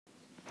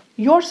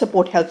Your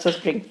support helps us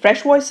bring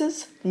fresh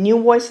voices, new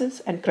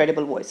voices, and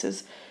credible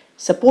voices.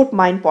 Support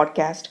Mind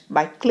Podcast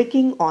by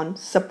clicking on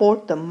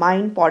Support the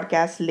Mind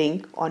Podcast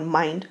link on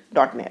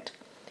mind.net.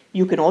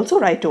 You can also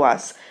write to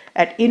us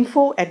at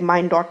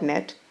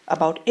info@mind.net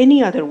about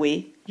any other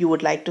way you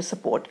would like to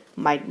support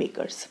Mind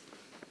Makers.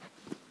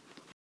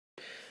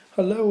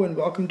 Hello and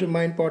welcome to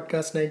Mind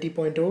Podcast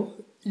 90.0,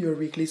 your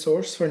weekly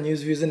source for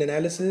news, views, and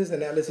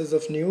analysis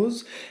of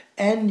news,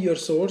 and your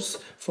source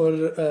for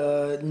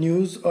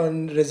news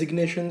on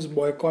resignations,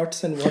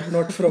 boycotts, and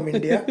whatnot from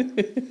India.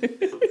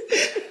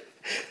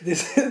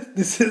 This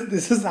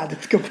is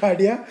Aadit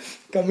Kapadia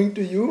coming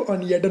to you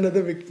on yet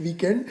another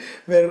weekend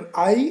where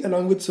I,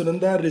 along with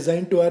Sunanda,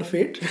 resigned to our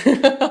fate.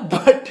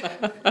 But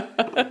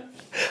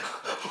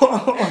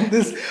on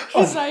this,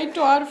 Resign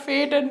to our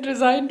fate and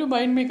resign to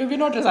Mind Makers. We're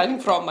not resigning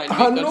from Mind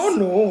Makers.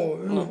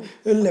 no,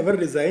 we'll never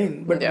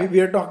resign. But Yeah. we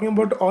are talking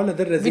about all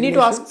other resignations. We need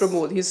to ask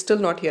Pramod. He's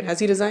still not here. Has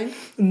he resigned?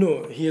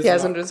 No, He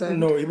hasn't resigned?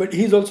 No, but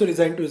he's also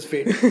resigned to his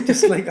fate,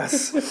 just like us.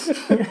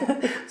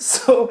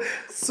 so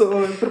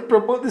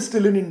Pramod is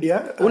still in India.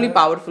 Only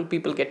powerful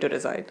people get to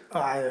resign.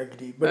 I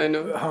agree, but I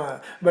know.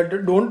 But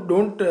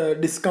don't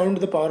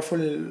discount the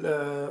powerful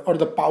or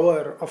the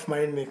power of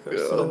mind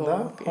makers. Sunanda.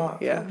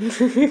 Okay. Yeah.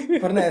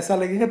 वरना ऐसा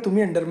लगेगा तुम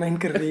ही undermine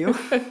कर रही हो.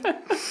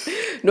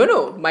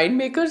 No. Mind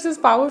Makers is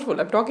powerful.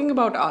 I'm talking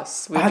about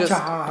us. We're just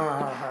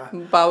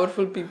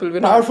powerful people.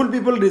 We're not. Powerful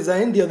people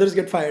resign, the others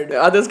get fired.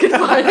 Others get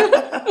fired.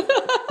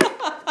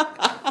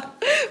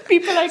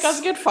 People like us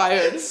get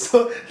fired.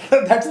 So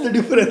that's the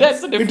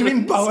difference, between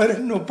difference. power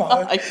and no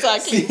power.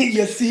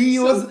 Exactly.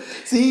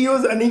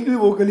 CEOs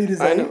unequivocally I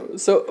resign. know.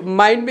 So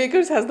Mind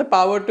Makers has the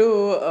power to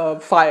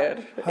fire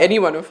any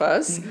one of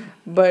us,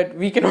 but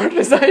we cannot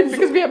resign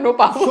because we have no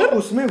power. So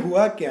उसमें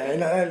हुआ क्या है?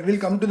 And I will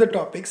come to the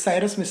topic.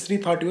 Cyrus Mistry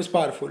thought he was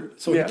powerful,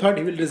 so he thought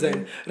he will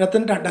resign.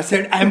 Ratan Tata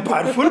said, "I am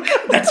powerful."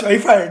 That's why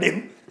he fired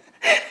him.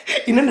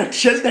 In a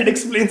nutshell, that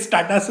explains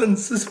Tata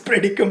Sons'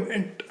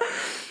 predicament.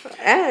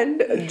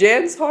 And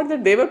Jains thought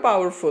that they were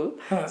powerful,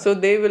 so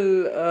they will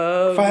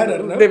Fire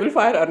Arnab. They will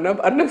fire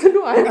Arnab. Arnab said,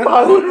 "No, I am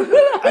powerful.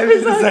 I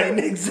will resign.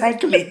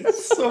 Exactly.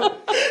 So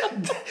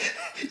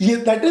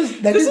that is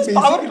This is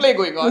power play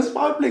going on. This is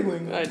power play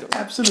going on. I know.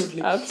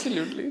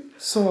 Absolutely.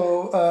 So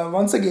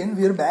once again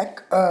we are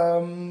back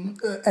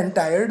and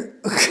tired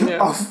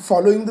of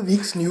following the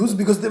week's news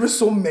because there were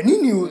so many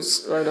news.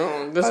 I know.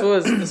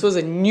 This was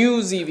a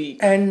newsy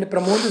week. And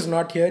Pramod is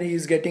not here. He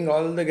is getting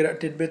all the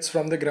tidbits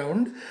from the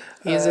ground.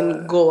 He's in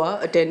Goa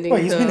attending.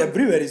 He's been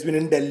everywhere. He's been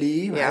in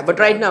Delhi. Yeah,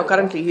 but right now,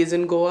 currently, he's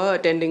in Goa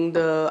attending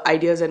the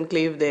Ideas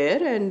Enclave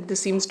there, and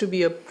this seems to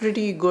be a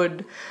pretty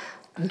good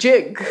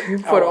jig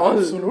for all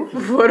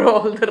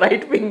the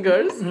right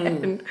wingers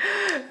and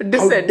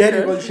dissenters. How dare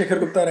you call Shekhar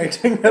Gupta right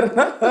winger?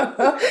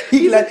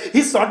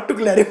 He sought to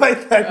clarify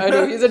that. I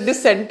know, he's a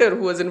dissenter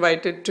who was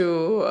invited to.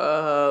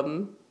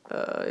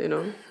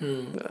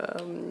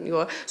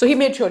 So he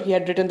made sure he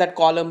had written that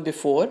column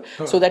before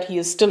so that he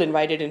is still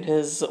invited in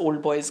his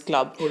old boys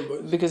club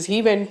because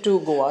he went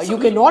to Goa. So you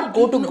cannot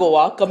go to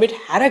Goa, commit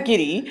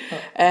harakiri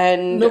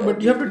and... No,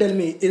 but you have to tell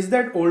me, is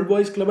that old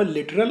boys club a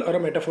literal or a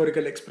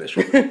metaphorical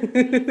expression?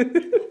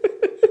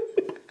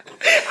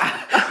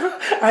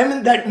 I'm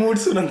in that mood,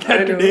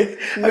 Sunanda, today.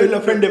 I will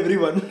offend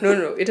everyone.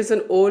 No. It is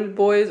an old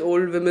boys,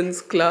 old women's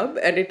club,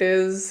 and it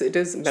is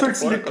metaphorical. So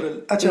it's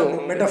literal.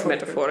 Metaphorical. It's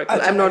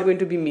metaphorical. I'm not going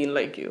to be mean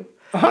like you.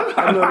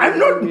 I'm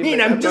not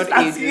mean. I'm just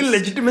asking a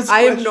legitimate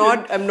question.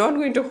 I'm not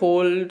going to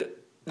hold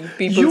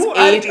people's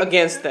age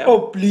against them.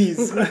 Oh,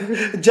 please.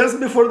 Just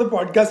before the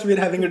podcast, we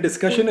were having a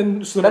discussion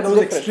and Sunanda was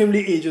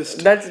extremely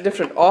ageist. That's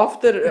different.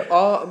 Off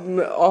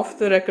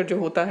the record, jo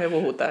hota hai,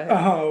 wo hota hai.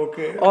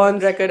 Okay. On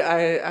record,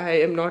 I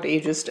am not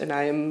ageist and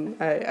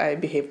I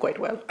behave quite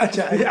well.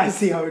 I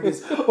see how it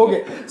is.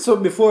 Okay, so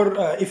before,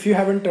 if you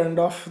haven't turned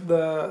off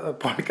the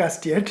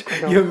podcast yet,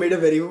 you have made a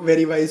very,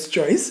 very wise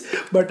choice.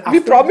 But we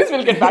promise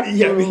we'll get back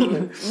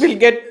to we'll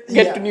get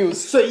to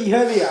news. So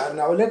here we are.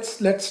 Now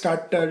let's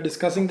start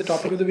discussing the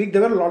topic of the week.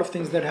 There were a lot of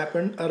things that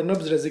happened.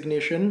 Arnab's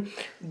resignation,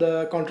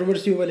 the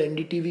controversy over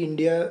NDTV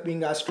India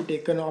being asked to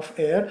take off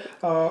air.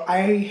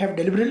 I have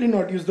deliberately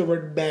not used the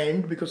word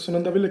banned because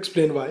Sunanda will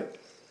explain why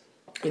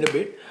in a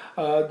bit.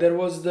 There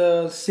was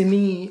the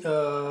Simi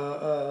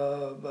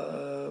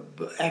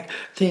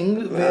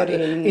thing where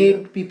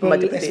 8 people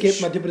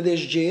escaped Madhya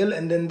Pradesh jail,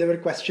 and then there were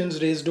questions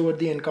raised over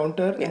the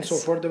encounter and so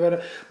forth. There were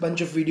a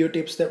bunch of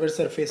videotapes that were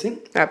surfacing.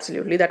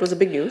 Absolutely, that was a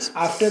big news.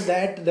 After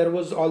that, there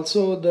was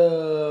also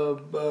the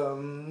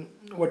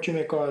what you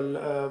may call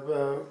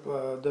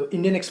the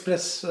Indian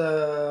Express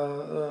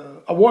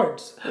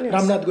awards,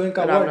 Ramnath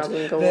Goenka awards,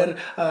 where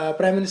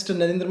Prime Minister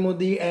Narendra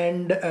Modi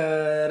and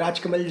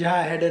Raj Kamal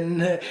Jha had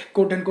an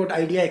quote-unquote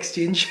idea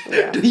exchange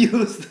to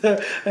use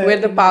the... where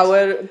the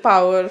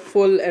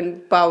powerful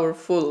and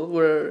powerful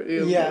were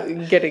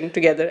getting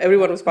together.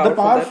 Everyone was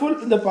powerful.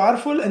 The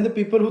powerful and the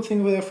people who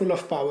think they are full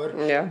of power.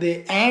 Yeah.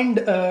 They and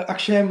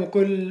Akshaya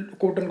Mukul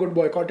quote-unquote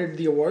boycotted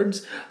the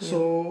awards.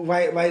 So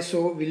why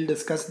so? We'll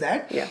discuss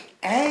that. Yeah.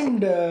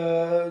 and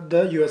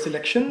the US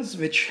elections,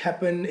 which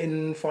happen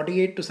in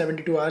 48 to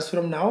 72 hours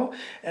from now,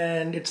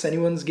 and it's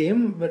anyone's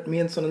game, but me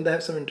and Sunanda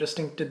have some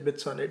interesting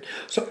tidbits on it.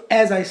 So,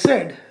 as I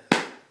said,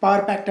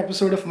 power-packed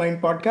episode of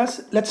Mind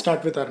Podcast. Let's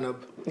start with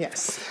Arnab.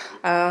 Yes.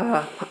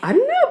 Arnab,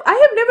 I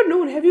have never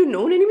known. Have you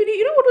known anybody?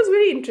 You know what was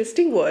very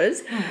interesting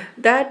was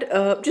that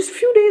just a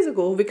few days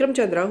ago, Vikram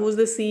Chandra, who's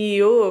the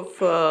CEO of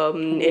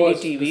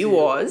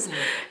NDTV,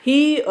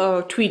 he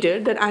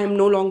tweeted that I am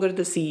no longer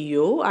the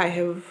CEO. I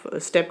have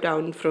stepped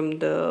down from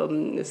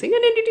the thing,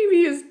 and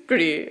NDTV is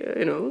pretty,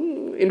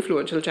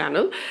 influential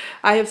channel.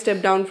 I have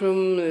stepped down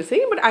from the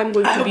thing, but I'm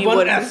going to be one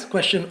working. last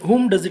question: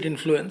 whom does it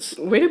influence?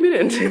 Wait a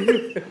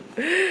minute.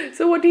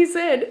 So what he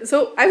said,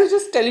 so I was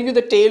just telling you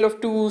the tale of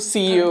two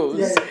CEOs.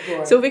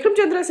 So Vikram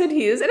Chandra said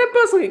he is, and I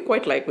personally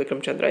quite like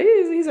Vikram Chandra.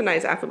 He's a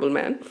nice, affable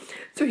man.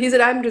 So he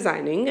said, I'm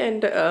resigning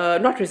and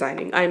not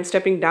resigning. I'm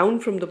stepping down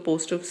from the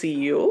post of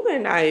CEO,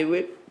 and I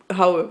will,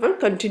 however,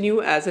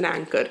 continue as an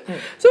anchor.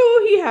 So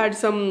he had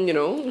some,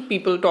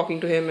 people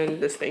talking to him and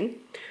this thing.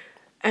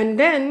 And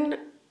then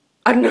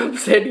Arnab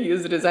said he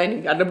is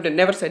resigning. Arnab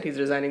never said he's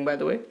resigning, by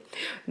the way.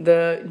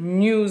 The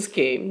news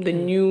came, the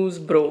news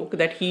broke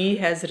that he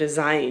has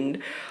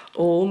resigned.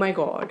 Oh my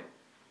God.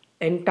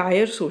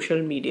 Entire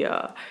social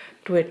media,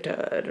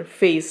 Twitter,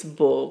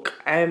 Facebook,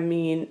 I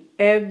mean,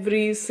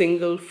 every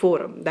single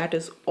forum, that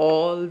is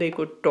all they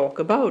could talk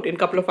about. In a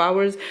couple of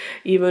hours,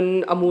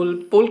 even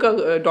Amul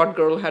Polka dot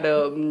girl had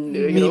a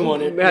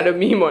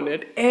meme on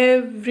it.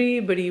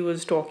 Everybody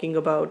was talking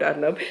about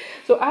Arnab.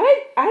 So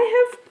I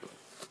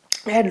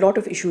had a lot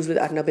of issues with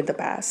Arnab in the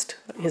past.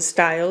 His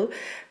style,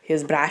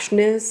 his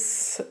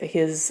brashness,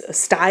 his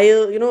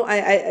style,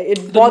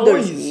 it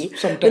bothers me.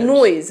 Sometimes. The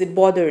noise, it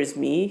bothers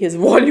me. His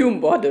volume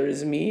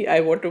bothers me.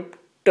 I want to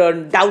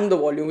turn down the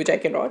volume, which I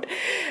cannot.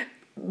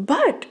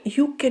 But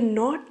you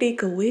cannot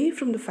take away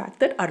from the fact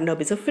that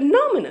Arnab is a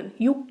phenomenon.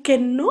 You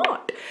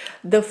cannot.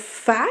 The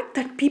fact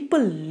that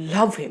people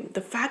love him,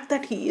 the fact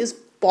that he is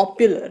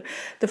popular,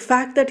 the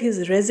fact that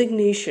his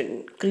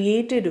resignation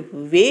created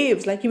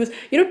waves, like he was,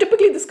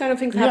 typically this kind of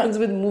thing happens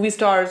with movie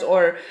stars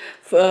or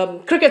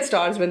cricket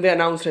stars when they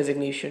announce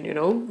resignation,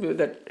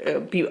 that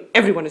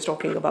everyone is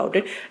talking about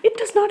it. It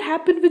does not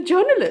happen with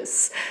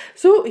journalists.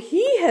 So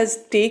he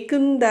has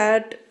taken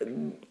that.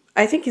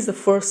 I think he's the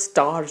first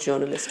star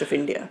journalist of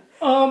India.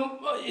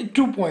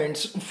 2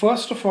 points.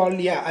 First of all,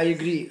 yeah, I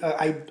agree.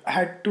 I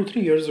had 2-3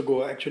 years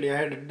ago, actually, I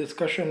had a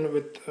discussion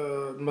with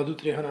Madhu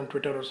Trehan on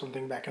Twitter or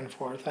something back and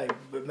forth. I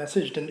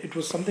messaged, and it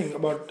was something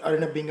about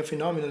Arnab being a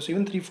phenomenon. So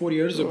even 3-4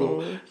 years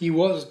ago, he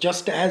was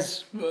just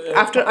as...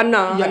 after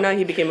Anna,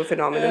 he became a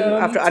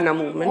phenomenon. After Anna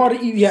movement. Or,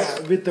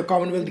 with the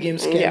Commonwealth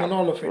Games scam and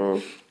all of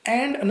it.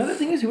 And another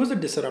thing is he was a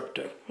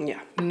disruptor.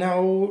 Yeah.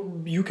 Now,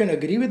 you can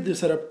agree with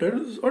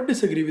disruptors or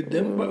disagree with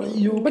them,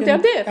 but they're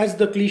there. As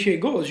the cliche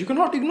goes, you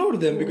cannot ignore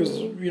them because,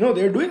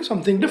 they're doing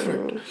something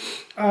different.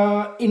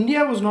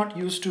 India was not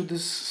used to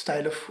this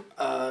style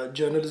of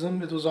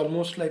journalism. It was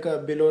almost like a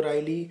Bill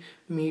O'Reilly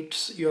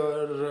meets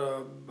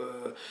your,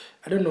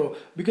 I don't know,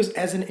 because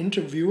as an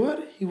interviewer,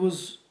 he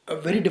was a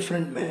very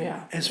different man.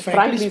 Yeah. As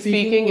frankly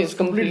speaking is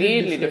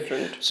completely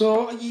different.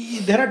 So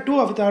there are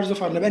two avatars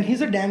of Arnab, and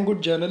he's a damn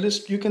good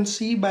journalist. You can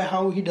see by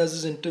how he does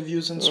his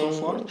interviews and so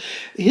forth.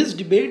 His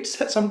debates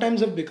sometimes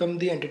have become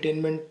the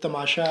entertainment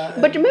tamasha.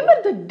 But remember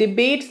the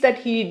debates that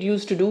he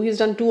used to do? He's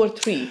done 2 or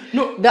 3.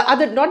 No, the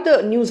other, not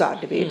the news hour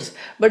debates,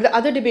 but the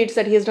other debates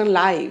that he has done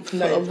live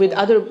with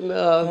other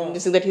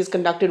that he's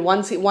conducted.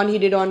 One he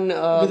did on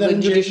the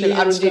judicial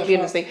Arun Jaitley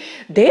and this thing.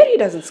 There he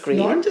doesn't scream.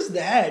 Not just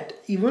that,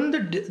 even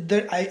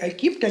I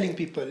keep telling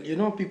people,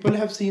 people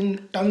have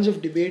seen tons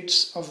of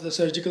debates of the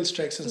surgical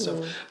strikes and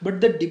stuff,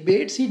 but the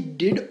debates he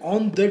did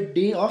on the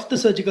day of the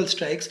surgical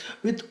strikes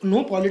with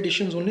no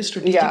politicians, only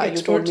strategic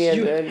experts. You told me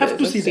you have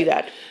to see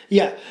that.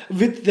 Yeah,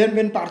 with then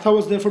when Partha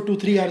was there for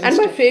 2-3 hours. And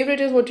my favorite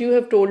is what you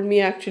have told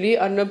me actually,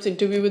 Arnab's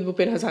interview with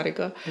Bhupen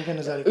Hazarika.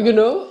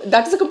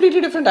 That is a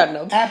completely different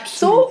Arnab.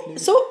 Absolutely.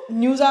 So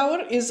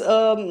NewsHour is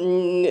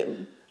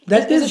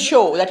that is a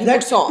show that he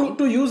puts on.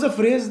 To use a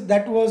phrase,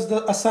 that was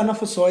a son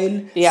of a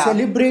soil,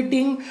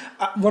 celebrating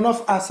one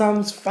of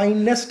Assam's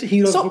finest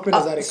heroes, Bhupen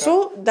Hazarika.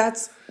 So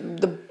that's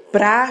the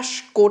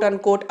brash,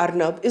 quote-unquote,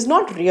 Arnab is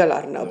not real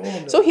Arnab.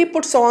 No. So he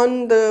puts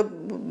on the,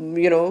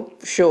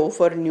 show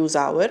for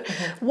NewsHour.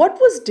 What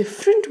was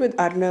different with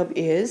Arnab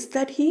is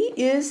that he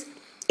is...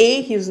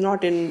 he was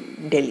not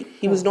in Delhi.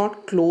 He was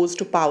not close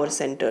to power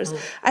centers.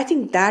 I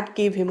think that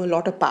gave him a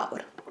lot of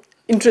power.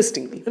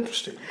 Interesting.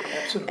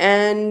 Absolutely.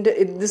 And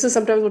this is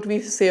sometimes what we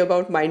say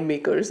about mind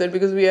makers, that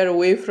because we are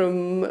away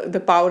from the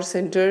power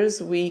centers,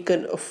 we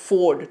can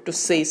afford to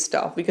say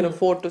stuff. We can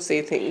afford to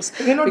say things.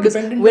 We're not because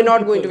dependent we're not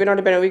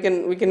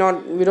dependent.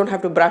 We don't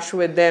have to brush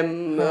with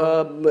them,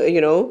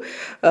 in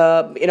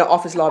an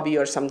office lobby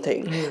or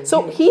something.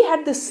 So he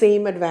had the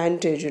same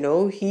advantage,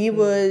 He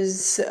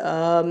was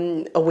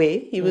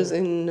away. He was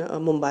in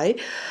Mumbai.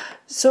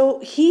 So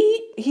he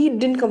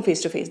didn't come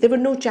face to face. There were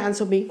no chance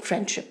of making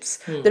friendships.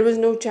 There was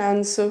no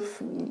chance of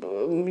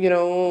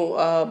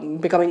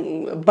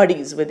becoming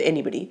buddies with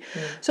anybody.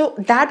 So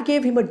that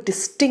gave him a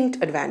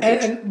distinct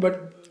advantage.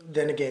 But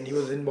then again, he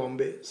was in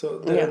Bombay, so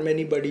there are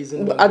many buddies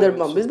in Bombay. Other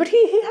also. Bombays, but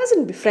he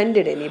hasn't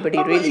befriended anybody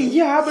really.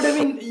 Yeah, but I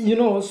mean,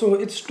 so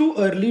it's too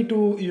early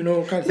to,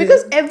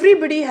 Because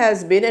everybody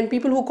has been, and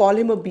people who call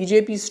him a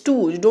BJP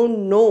stooge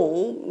don't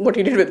know what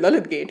he did with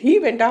Lalit Gate. He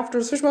went after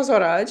Sushma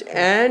Swaraj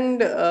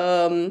and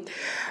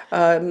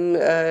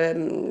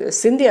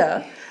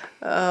Scindia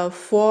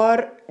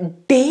for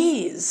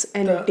days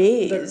and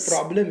days. The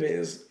problem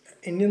is,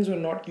 Indians were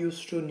not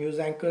used to news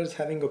anchors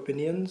having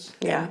opinions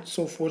and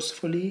so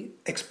forcefully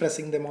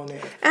expressing them on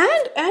air.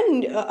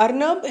 And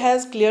Arnab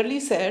has clearly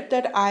said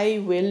that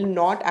I will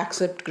not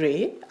accept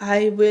grey.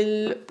 I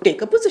will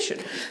take a position.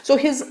 So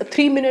his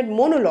 3-minute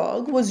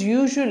monologue was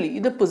usually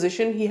the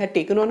position he had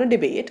taken on a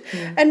debate,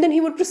 and then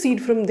he would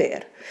proceed from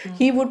there.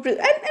 He would, and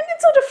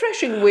it's a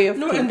refreshing way of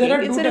thinking. And there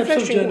are two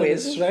types of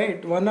journalists, ways.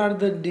 right? One are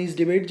these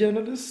debate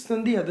journalists,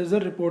 and the others are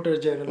reporter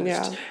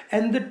journalists.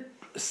 And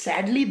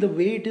sadly, the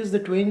way it is, the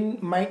twain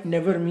might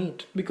never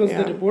meet, because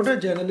the reporter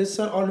journalists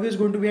are always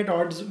going to be at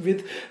odds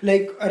with,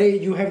 like, arey,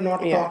 you have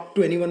not talked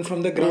to anyone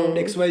from the ground,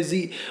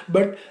 XYZ.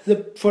 But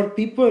for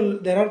people,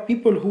 there are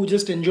people who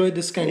just enjoy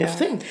this kind of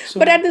thing.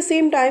 So, but at the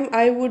same time,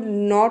 I would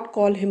not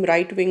call him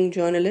right-wing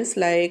journalist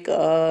like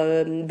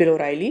Bill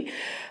O'Reilly.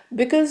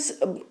 Because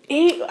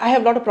I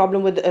have a lot of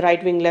problem with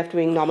right-wing,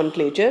 left-wing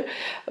nomenclature,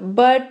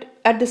 but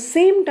at the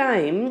same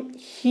time,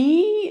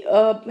 he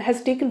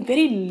has taken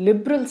very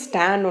liberal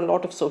stand on a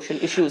lot of social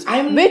issues,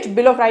 which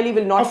Bill O'Reilly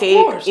will not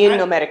take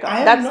in America.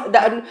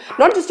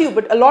 Not just you,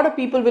 but a lot of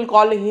people will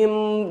call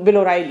him Bill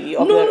O'Reilly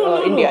of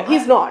India.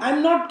 He's not.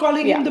 I'm not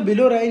calling him the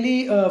Bill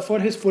O'Reilly for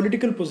his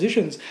political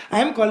positions.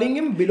 I am calling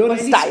him Bill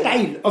O'Reilly's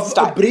style of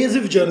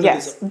abrasive journalism.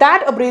 Yes,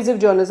 that abrasive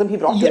journalism he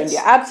brought to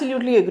India.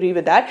 Absolutely agree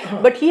with that.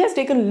 But he has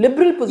taken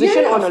liberal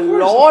position on a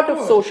lot of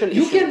social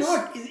issues. You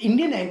cannot,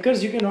 Indian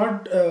anchors, you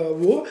cannot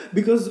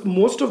because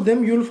most of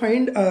them you'll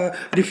find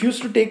refuse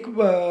to take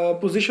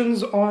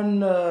positions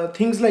on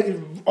things like,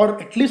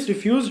 or at least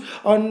refused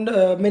on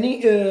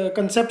many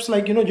concepts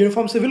like,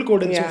 uniform civil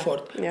code and so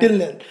forth till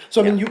then.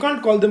 So I mean, you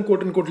can't call them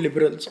quote unquote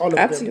liberals, all of them.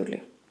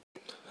 Absolutely.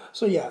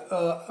 So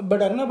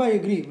but Arnab, I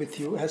agree with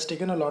you, has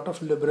taken a lot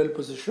of liberal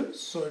positions.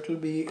 So it will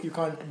be, you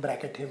can't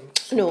bracket him.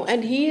 No,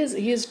 and he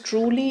is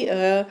truly,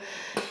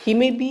 he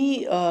may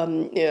be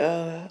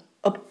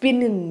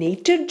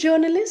opinionated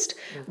journalist,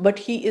 but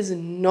he is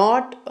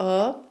not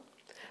a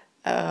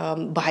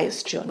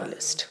biased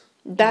journalist.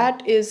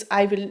 That is,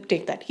 I will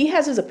take that. He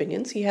has his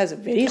opinions. He has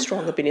very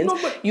strong opinions.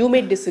 You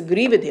may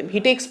disagree with him.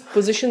 He takes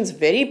positions,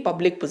 very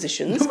public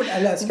positions.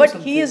 But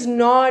he is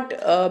not.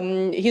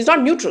 He's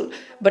not neutral.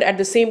 But at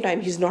the same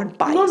time, he's not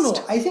biased. No.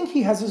 I think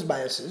he has his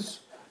biases.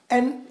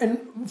 And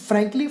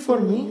frankly, for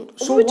me,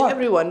 so which what?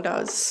 Everyone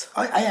does.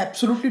 I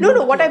absolutely don't.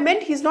 No. What I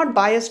meant, he's not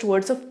biased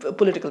towards a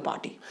political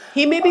party.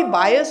 He may be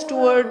biased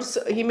towards.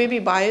 He may be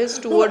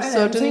biased towards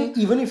certain. I'm saying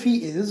even if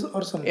he is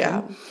or something.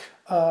 Yeah.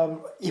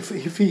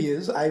 If he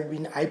is,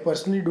 I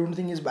personally don't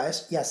think he's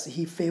biased. Yes,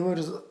 he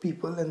favors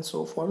people and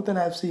so forth, and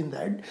I've seen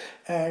that.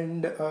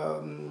 And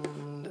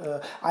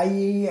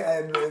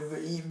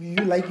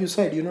like you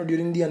said,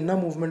 during the Anna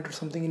movement or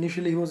something,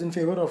 initially he was in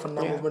favor of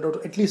Anna movement,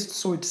 or at least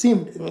so it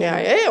seemed.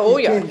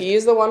 He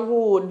is the one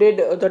who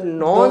did the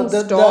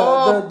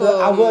non-stop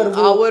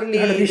hourly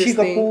Rishi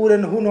Kapoor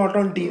and who not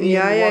on TV.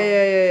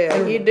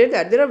 He did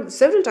that. There are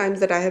several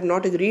times that I have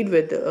not agreed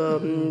with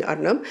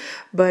Arnab,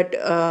 but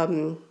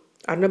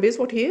Arnab is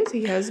what he is.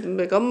 He has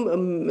become.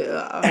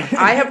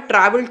 I have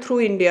traveled through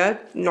India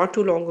not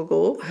too long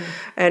ago,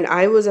 and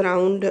I was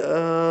around.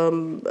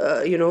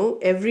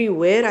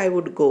 Everywhere I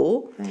would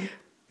go,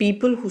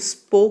 people who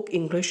spoke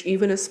English,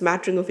 even a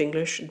smattering of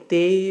English,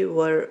 they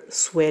were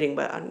swearing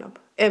by Arnab.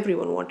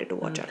 Everyone wanted to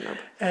watch Arnab,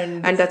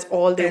 and that's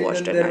all they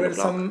watched at 9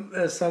 o'clock.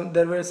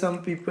 There were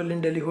some people in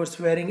Delhi who were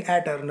swearing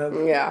at Arnab.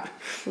 Yeah.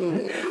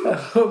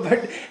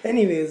 But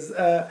anyways,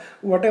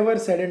 whatever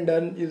said and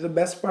done, the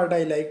best part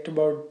I liked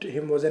about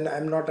him was, and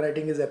I'm not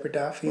writing his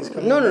epitaph. He's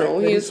coming back. No,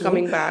 he is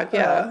coming back.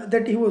 Yeah.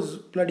 That he was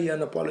bloody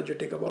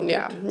unapologetic about it.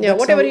 Yeah.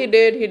 Whatever he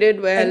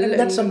did well. And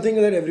that's something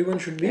that everyone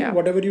should be. Yeah.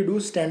 Whatever you do,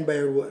 stand by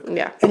your work.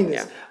 Yeah.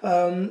 Anyways,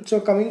 so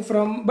coming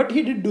from, but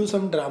he did do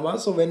some drama.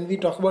 So when we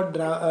talk about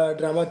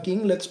drama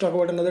king, let's talk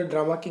about another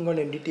drama king on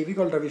NDTV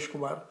called Ravish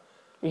Kumar.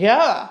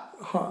 Yeah,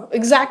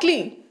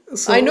 exactly.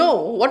 So, I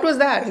know. What was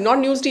that? Not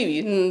news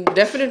TV.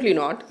 Definitely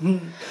not.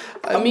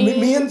 I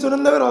mean, me and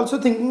Sunanda were also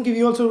thinking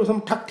we also do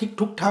some tuk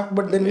tak,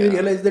 but then we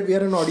realized that we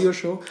are an audio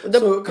show.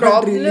 The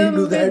problem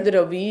with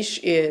Ravish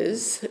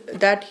is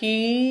that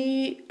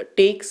he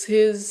takes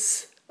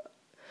his,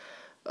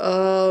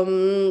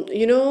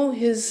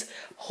 his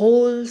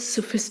whole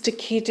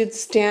sophisticated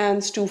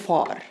stance too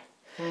far.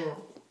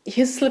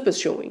 His slip is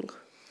showing.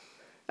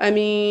 I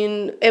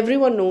mean,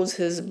 everyone knows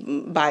his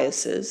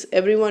biases.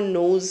 Everyone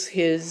knows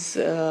his,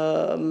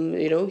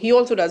 he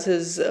also does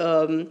his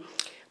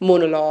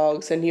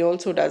monologues, and he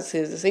also does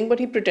his thing, but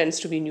he pretends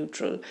to be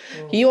neutral.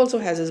 He also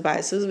has his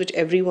biases, which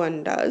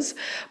everyone does.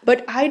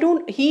 But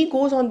he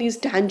goes on these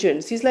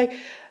tangents. He's like,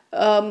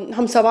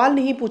 हम सवाल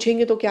नहीं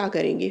पूछेंगे तो क्या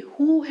करेंगे?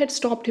 Who had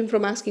stopped him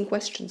from asking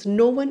questions?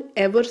 No one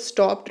ever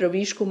stopped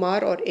Ravish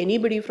Kumar or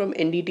anybody from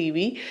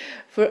NDTV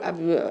for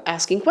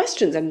asking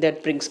questions. And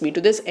that brings me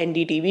to this: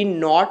 NDTV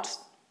not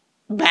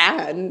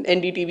ban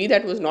NDTV.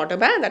 That was not a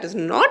ban. That is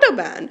not a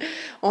ban.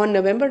 On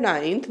November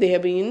 9th, they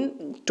have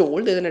been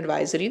told, there's an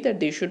advisory that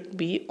they should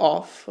be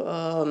off.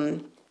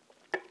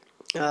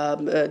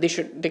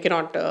 They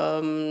cannot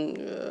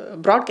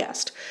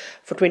broadcast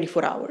for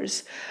 24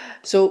 hours.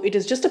 So it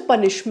is just a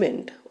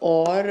punishment,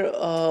 or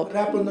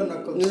rap on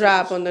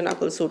the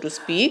knuckles, so to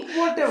speak,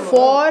 whatever,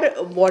 for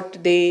what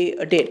they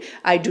did.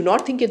 I do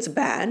not think it's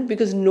banned,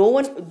 because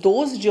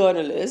those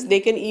journalists,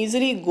 they can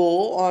easily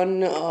go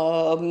on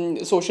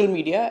social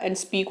media and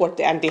speak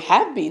and they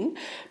have been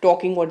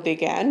talking what they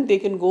can. They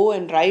can go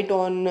and write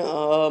on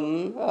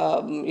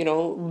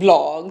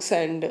blogs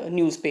and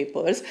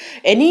newspapers.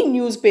 Any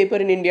newspaper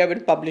in India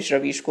will publish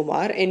Ravish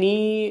Kumar.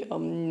 Any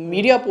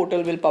media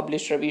portal will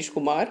publish Ravish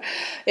Kumar.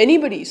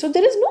 Anybody. So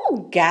there is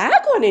no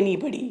gag on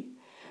anybody.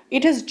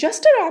 It is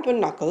just a rap on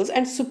knuckles,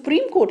 and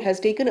Supreme Court has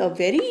taken a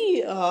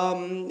very,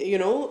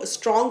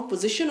 strong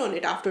position on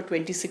it after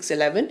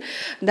 26/11,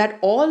 that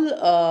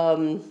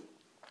all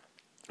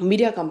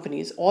media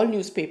companies, all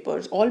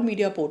newspapers, all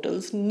media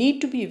portals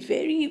need to be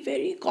very,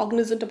 very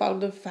cognizant about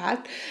the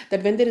fact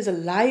that when there is a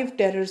live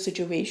terror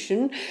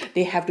situation,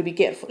 they have to be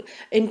careful.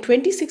 In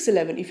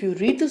 26/11, if you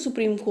read the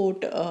Supreme Court,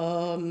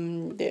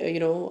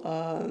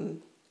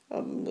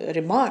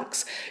 remarks,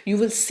 you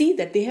will see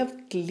that they have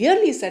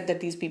clearly said that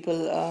these people,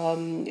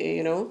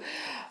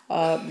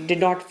 did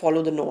not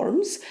follow the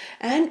norms,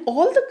 and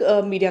all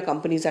the media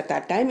companies at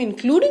that time,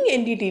 including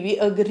NDTV,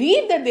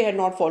 agreed that they had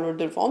not followed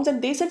the reforms,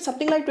 and they said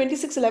something like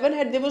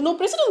 26/11 there was no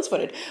precedence for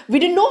it. We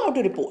didn't know how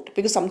to report,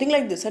 because something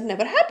like this had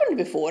never happened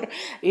before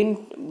in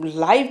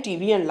live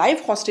TV and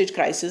live hostage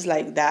crisis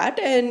like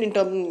that, and in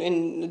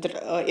the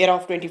era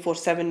of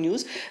 24/7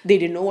 news, they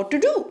didn't know what to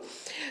do.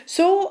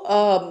 So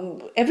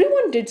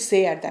everyone did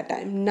say at that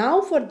time. Now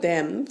for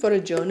a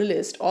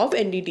journalist of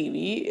NDTV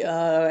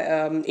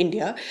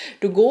India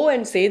to go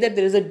and say that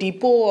there is a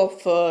depot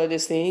of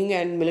this thing,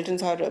 and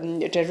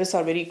terrorists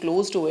are very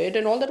close to it,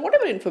 and all that,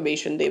 whatever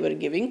information they were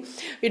giving,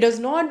 it does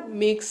not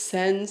make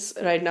sense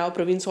right now.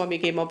 Praveen Swamy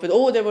came up with,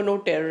 there were no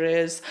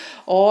terrorists,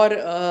 or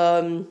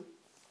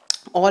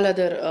all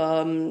other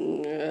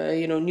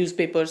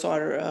newspapers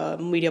or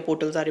media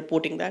portals are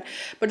reporting that.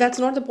 But that's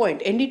not the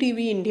point.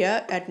 NDTV India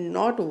at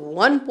not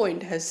one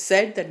point has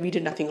said that we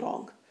did nothing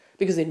wrong,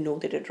 because they know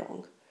they did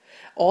wrong.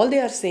 All they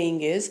are saying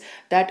is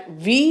that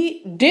we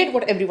did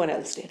what everyone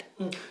else did.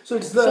 So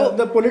it's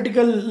the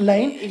political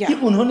line. Yeah. कि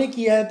उन्होंने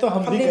किया है तो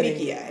हम भी हमने भी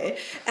किया है.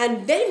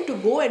 And then to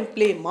go and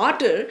play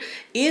martyr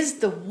is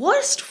the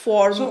worst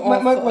form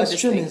of my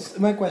question is,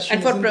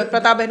 and for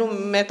Pratap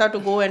Mehta to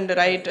go and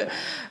write,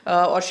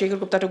 or Shekhar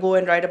Gupta to go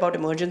and write about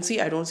emergency,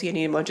 I don't see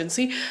any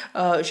emergency.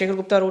 Shekhar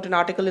Gupta wrote an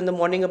article in the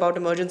morning about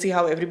emergency,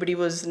 how everybody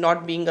was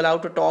not being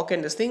allowed to talk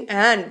and this thing,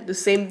 and the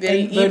same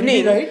very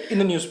evening, right, in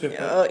the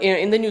newspaper,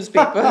 in the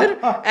newspaper,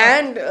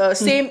 and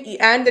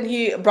and then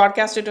he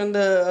broadcast it on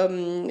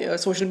the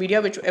social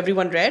media, which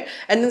everyone read,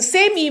 and the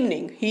same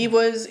evening he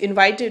was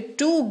invited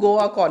to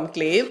Goa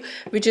conclave,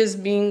 which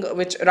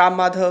Ram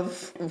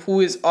Madhav, who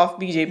is of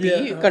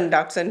BJP,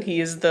 conducts, and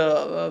he is the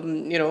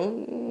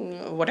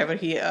whatever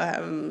he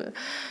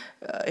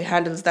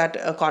handles that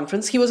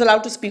conference. He was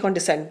allowed to speak on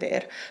dissent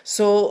there.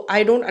 So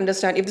I don't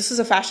understand. If this is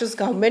a fascist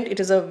government, it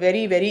is a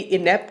very, very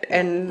inept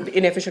and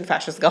inefficient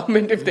fascist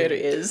government, if there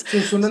is. So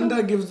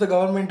Sunanda gives the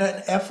government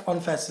an F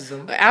on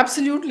fascism.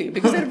 Absolutely,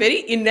 because they're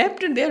very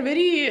inept and they're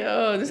very.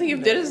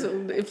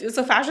 If it's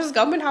a fascist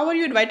government, how are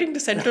you inviting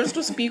dissenters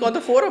to speak on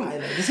the forum? I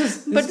know. This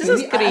is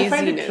craziness. I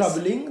find it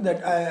troubling that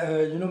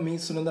me,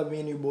 Sunanda, me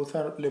and you both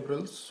are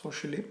liberals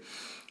socially.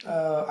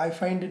 I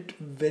find it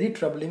very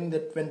troubling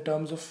that when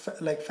terms of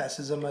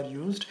fascism are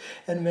used,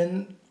 and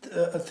when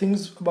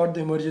things about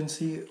the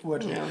emergency were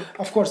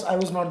of course I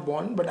was not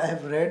born, but I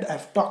have read,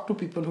 I've talked to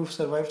people who've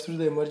survived through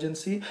the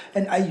emergency,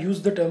 and I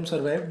use the term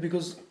survived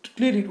because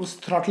clearly it was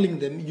throttling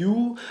them.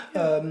 Your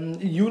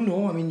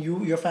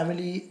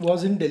family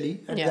was in Delhi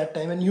at that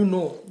time, and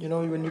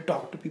when you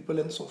talk to people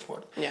and so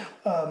forth,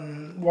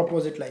 what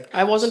was it like?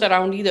 I wasn't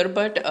around either,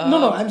 but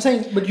no, I'm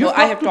saying, but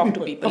I have talked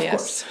to people, of yes.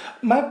 course.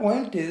 My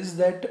point is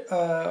that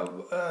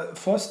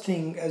first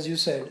thing, as you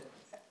said,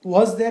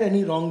 was there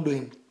any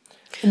wrongdoing?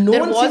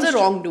 There was a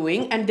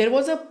wrongdoing, and there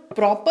was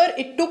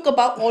it took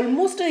about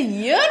almost a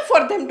year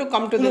for them to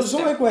come to this. So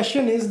my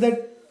question is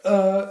that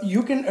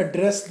you can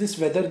address this,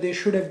 whether they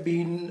should have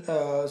been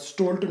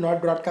told to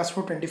not broadcast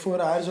for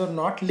 24 hours or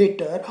not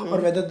later, or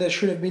whether there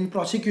should have been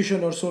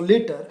prosecution or so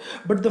later.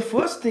 But the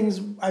first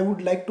things I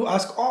would like to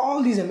ask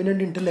all these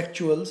eminent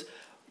intellectuals,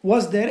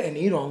 was there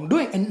any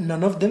wrongdoing? And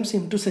none of them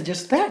seem to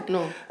suggest that.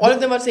 No. All of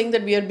them are saying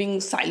that we are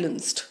being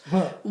silenced.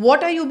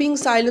 What are you being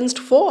silenced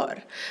for?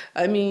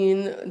 I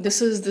mean,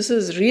 this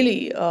is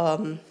really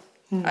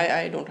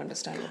I don't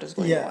understand what is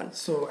going on.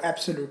 So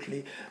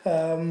absolutely.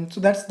 So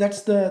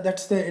that's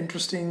the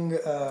interesting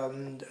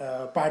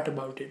part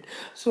about it.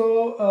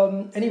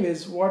 So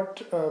anyways,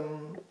 what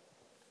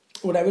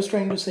I was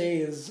trying to say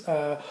is,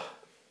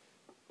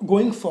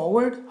 going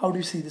forward, how do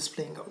you see this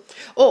playing out?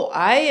 Oh,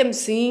 I am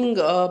seeing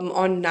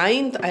on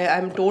 9th,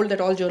 I'm told that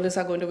all journalists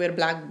are going to wear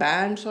black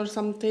bands or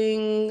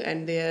something,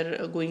 and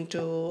they're going to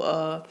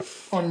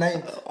On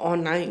 9th.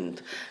 on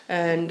 9th,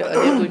 and they're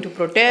going to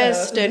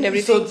protest and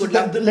everything. So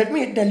let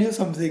me tell you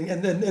something,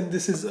 and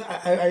this is,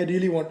 I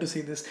really want to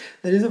see this.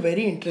 There is a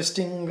very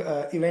interesting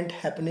event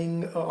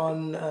happening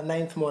on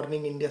 9th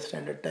morning India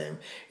Standard Time.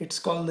 It's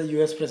called the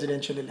US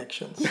presidential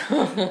elections.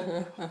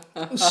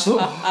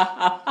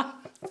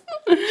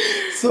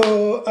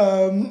 So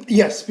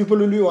yes, people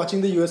will be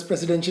watching the US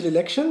presidential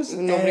elections.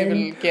 Nobody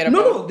will care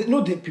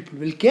No, people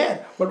will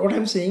care. But what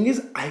I'm saying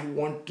is, I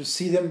want to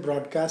see them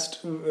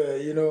broadcast,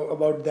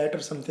 about that or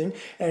something.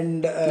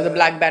 And the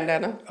black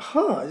bandana.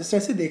 just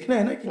ऐसे देखना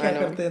है ना कि क्या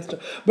करते हैं stuff.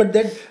 But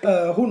then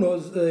who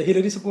knows?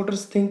 Hillary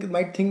supporters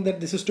might think that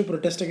this is to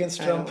protest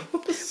against Trump.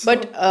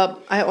 But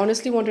I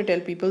honestly want to tell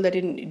people that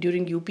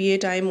during UPA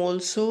time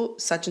also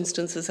such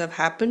instances have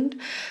happened,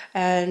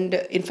 and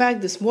in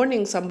fact this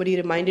morning somebody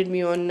reminded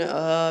me on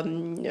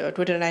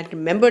Twitter, and I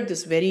remembered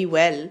this very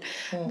well,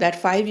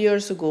 that 5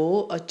 years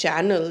ago a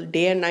channel,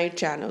 day and night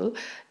channel,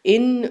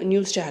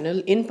 news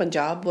channel in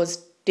Punjab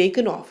was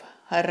taken off,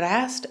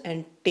 harassed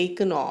and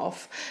taken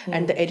off,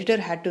 and the editor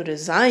had to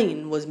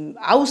resign, was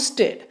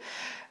ousted.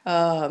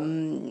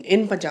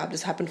 In Punjab,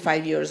 this happened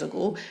 5 years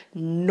ago.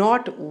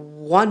 Not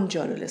one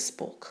journalist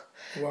spoke.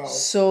 Wow.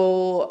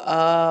 So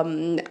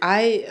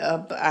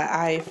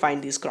I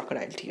find these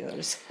crocodile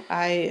tears.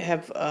 I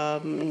have,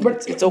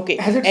 But it's okay.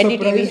 has it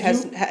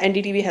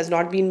NDTV has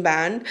not been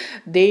banned.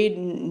 They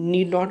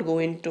need not go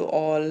into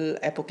all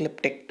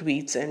apocalyptic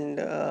tweets and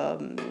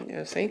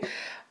saying.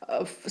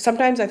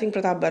 Sometimes I think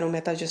Pratap Banu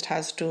Mehta just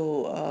has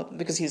to,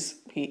 because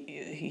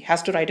he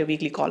has to write a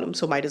weekly column,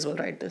 so might as well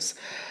write this.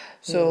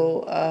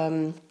 So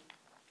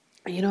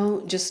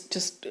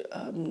just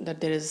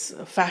that there is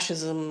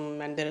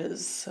fascism and there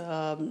is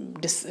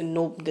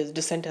the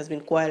dissent has been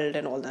quelled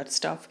and all that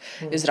stuff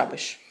is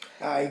rubbish.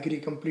 I agree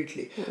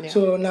completely. Yeah.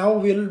 So now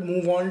we'll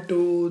move on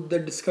to the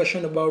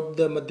discussion about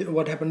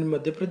what happened in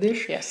Madhya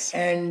Pradesh. Yes.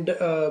 And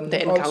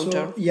the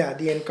encounter.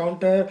 The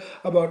encounter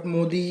about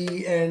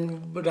Modi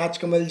and Raj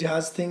Kamal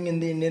Jha's thing in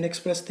the Indian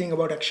Express thing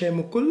about Akshaya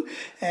Mukul,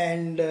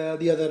 and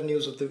the other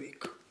news of the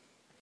week.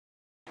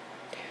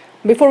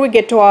 Before we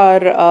get to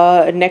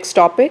our next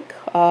topic,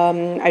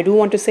 I do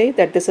want to say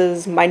that this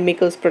is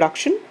Mindmakers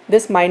production.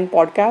 This Mind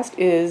Podcast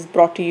is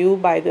brought to you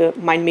by the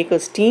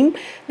Mindmakers team.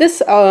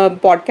 This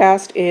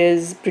podcast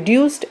is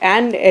produced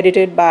and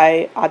edited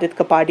by Aadit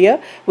Kapadia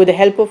with the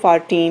help of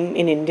our team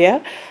in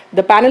India.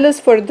 The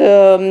panelists for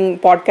the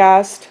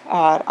podcast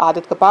are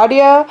Aadit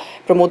Kapadia,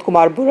 Pramod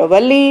Kumar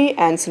Buravalli,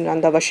 and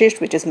Sunanda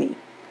Vashisht, which is me.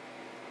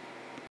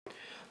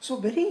 So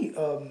very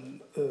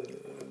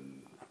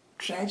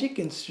tragic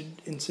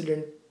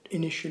incident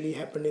initially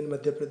happened in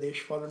Madhya Pradesh,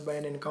 followed by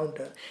an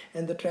encounter.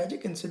 And the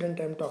tragic incident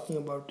I'm talking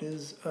about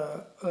is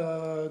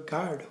a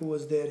guard who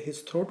was there.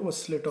 His throat was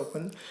slit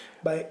open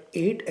by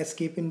 8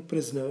 escaping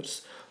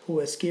prisoners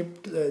who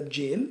escaped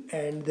jail,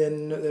 and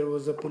then there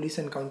was a police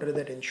encounter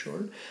that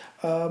ensued.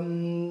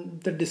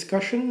 The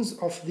discussions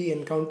of the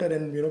encounter,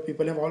 and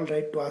people have all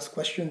right to ask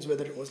questions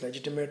whether it was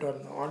legitimate or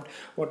not,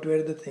 what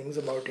were the things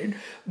about it,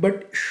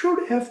 but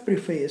should have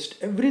prefaced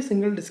every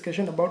single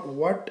discussion about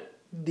what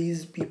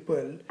these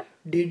people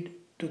did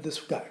to this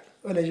guard,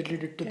 allegedly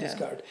did to this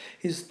guard.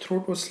 His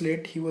throat was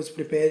slit, he was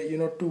prepared,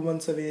 2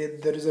 months away.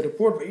 There is a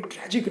report, very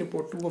tragic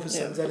report, 2 of his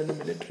sons are in the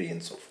military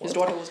and so forth. His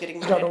daughter was getting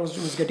married. His daughter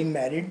was getting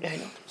married.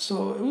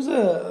 So it was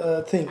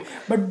a thing.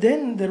 But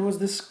then there was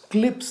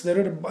there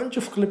were a bunch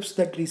of clips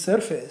that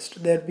resurfaced,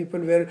 that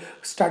people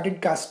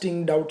started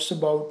casting doubts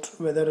about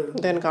whether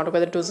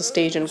it was a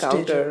stage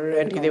encounter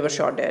and they were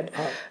shot dead,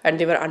 and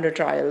they were under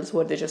trials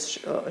where they just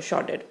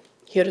shot dead.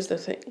 Here is the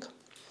thing.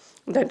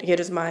 Here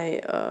is my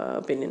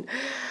opinion.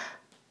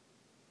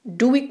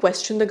 Do we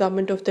question the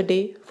government of the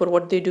day for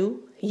what they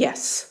do?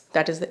 Yes,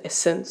 that is the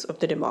essence of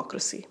the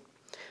democracy.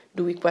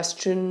 Do we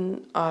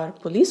question our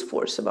police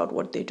force about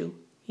what they do?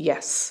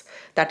 Yes,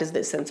 that is the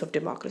essence of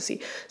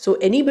democracy. So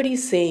anybody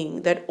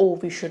saying that,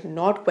 we should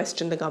not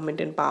question the government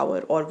in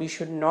power, or we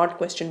should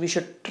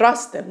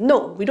trust them.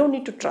 No, we don't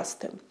need to trust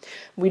them.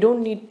 We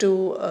don't need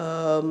to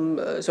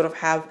sort of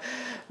have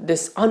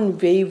this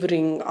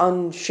unwavering,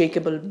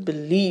 unshakable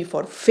belief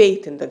or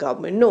faith in the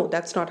government. No,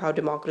 that's not how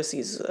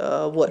democracies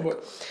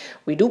work.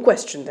 We do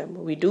question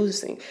them. We do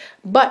think.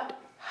 But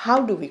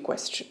how do we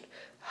question?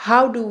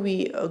 How do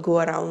we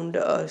go around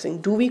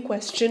saying, do we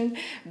question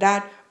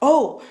that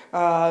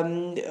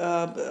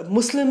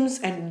Muslims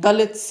and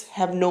Dalits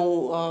have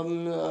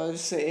no,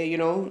 say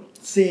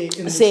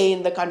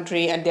in the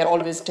country, and they're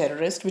always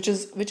terrorists, which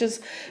is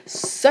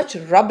such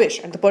rubbish.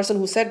 And the person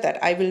who said that,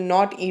 I will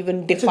not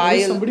even defile. There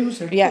is somebody who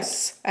said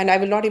yes, and I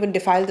will not even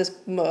defile this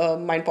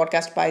Mind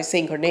podcast by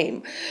saying her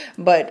name.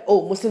 But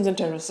Muslims and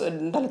terrorists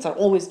and Dalits are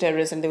always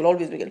terrorists, and they will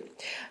always be killed.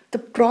 The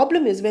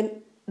problem is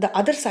when the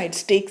other side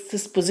takes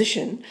this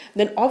position,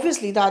 then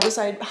obviously the other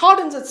side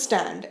hardens its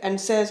stand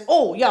and says,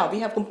 oh yeah, we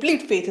have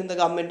complete faith in the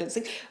government.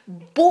 And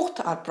both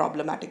are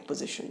problematic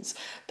positions.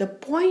 The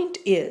point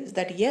is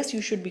that yes,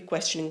 you should be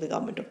questioning the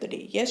government of the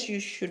day. Yes, you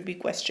should be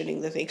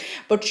questioning the thing.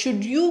 But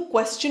should you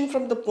question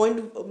from the point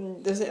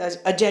of this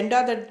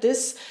agenda that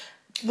this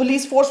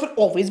police force will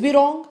always be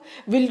wrong?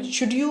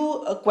 Should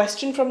you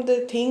question from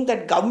the thing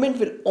that government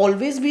will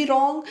always be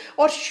wrong,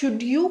 or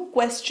should you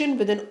question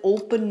with an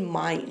open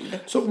mind?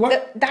 So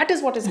that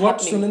is what is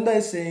happening. What Sunanda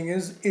is saying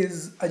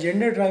is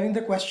agenda driving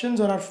the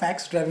questions, or are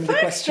facts driving the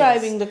questions? Facts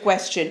driving the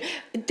question.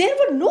 There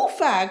were no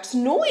facts,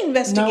 no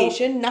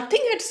investigation,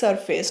 nothing had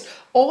surfaced.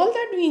 All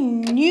that we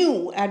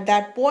knew at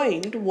that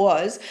point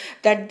was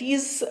that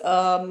these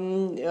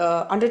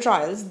under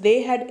trials,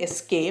 they had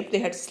escaped, they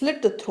had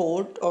slit the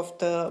throat of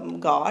the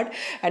guard,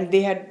 and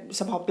they had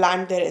somehow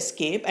planned their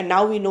escape, and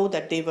now we know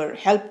that they were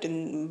helped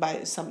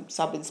by some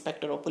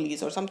sub-inspector or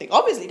police or something.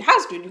 Obviously it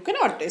has to, you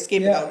cannot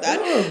escape without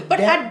that. But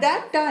at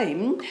that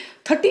time,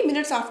 30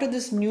 minutes after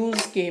this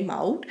news came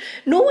out,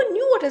 no one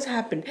knew what has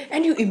happened,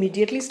 and you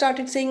immediately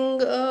started saying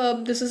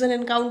this is an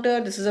encounter,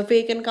 this is a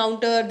fake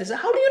encounter,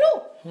 how do you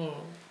know?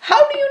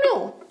 How do you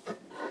know?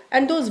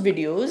 And those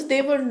videos,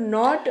 they were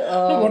not...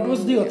 what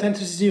was the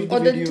authenticity of the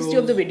video? Authenticity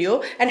of the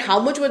video, and how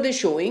much were they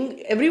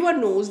showing? Everyone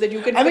knows that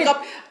you can pick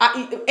up...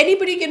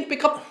 anybody can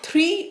pick up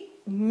 3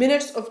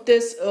 minutes of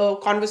this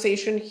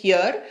conversation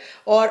here,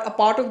 or a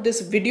part of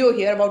this video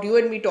here about you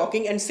and me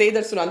talking, and say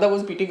that Sunanda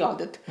was beating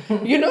Aadit.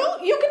 You can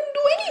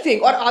do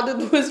anything. Or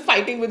Aadit was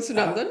fighting with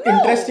Sunanda. No.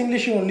 Interestingly,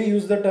 she only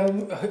used the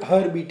term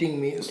her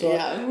beating me. So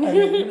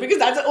because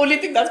that's the only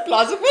thing that's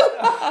plausible.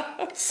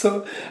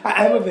 So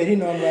I'm a very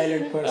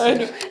non-violent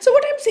person. So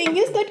what I'm saying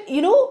is that,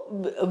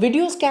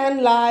 videos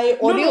can lie,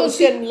 audios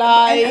can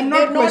lie, I'm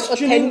they're not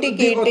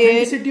authenticated. The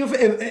authenticity of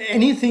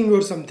anything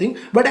or something,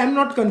 but I'm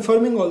not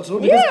confirming also,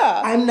 because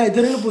I'm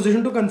neither in a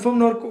position to confirm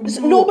nor...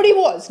 Nobody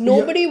was.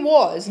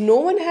 No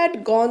one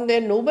had gone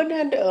there. No one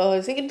had...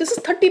 this is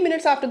 30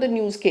 minutes after the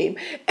news came.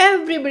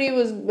 Everybody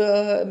was,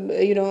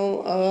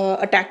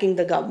 attacking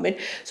the government.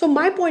 So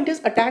my point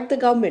is, attack the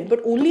government, but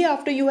only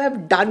after you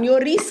have done your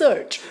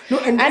research.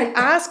 And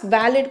ask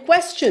valid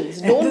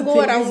questions. Don't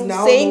go around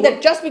saying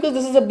that just because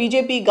this is a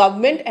BJP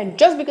government and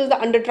just because the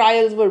under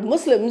trials were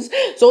Muslims,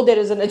 so there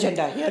is an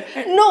agenda here.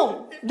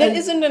 No, there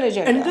isn't an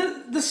agenda.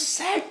 And the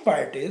sad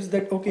part is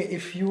that, okay,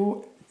 if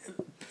you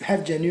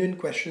have genuine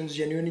questions,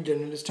 genuinely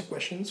journalistic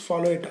questions,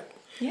 follow it up.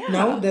 Yeah.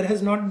 Now there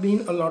has not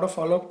been a lot of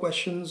follow-up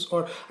questions,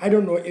 or I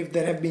don't know if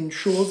there have been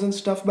shows and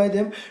stuff by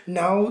them.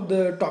 Now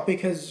the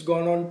topic has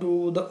gone on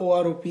to the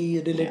OROP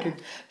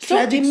related. So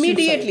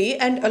immediately,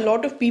 and a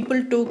lot of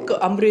people took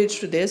umbrage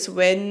to this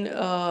when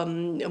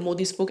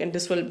Modi spoke, and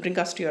this will bring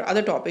us to your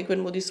other topic.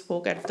 When Modi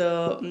spoke at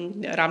the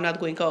Ramnath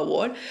Goenka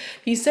Award,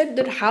 he said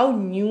that how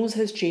news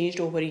has changed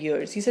over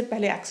years. He said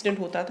पहले accident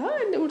होता था,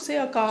 and they would say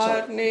a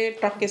car ने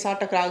truck के साथ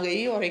टकरा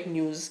गई और एक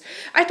news.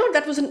 I thought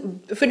that was a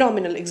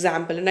phenomenal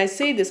example, and I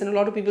say this, and a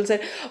lot of people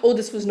said, oh,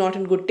 this was not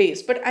in good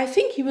taste. But I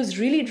think he was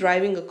really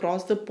driving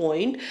across the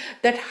point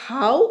that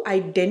how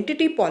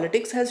identity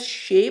politics has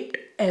shaped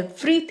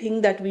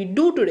everything that we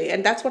do today.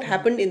 And that's what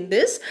happened in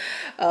this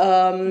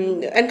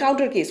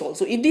encounter case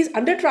also. If these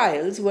under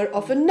trials were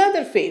of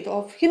another faith,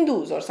 of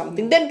Hindus or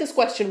something, then this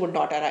question would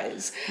not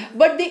arise.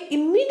 But they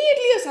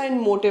immediately assigned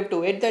motive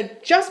to it,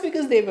 that just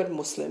because they were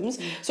Muslims,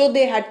 so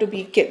they had to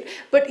be killed.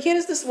 But here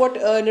is this what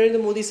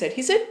Narendra Modi said.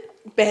 He said,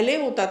 पहले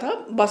होता था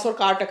बस और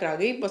car टकरा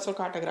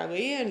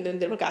गई and then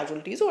there were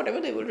casualties or whatever,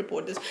 they will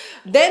report this.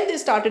 Then they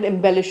started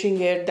embellishing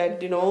it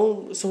that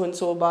so and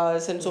so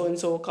bus and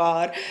so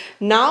car.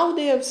 Now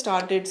they have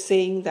started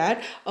saying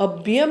that a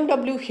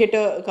BMW hit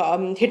a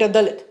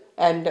Dalit,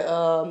 and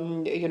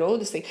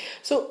this thing.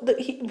 So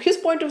his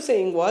point of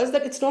saying was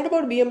that it's not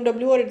about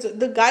BMW, or it's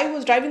the guy who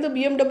was driving the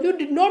BMW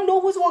did not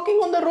know who's walking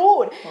on the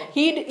road.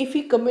 If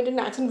he committed an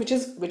accident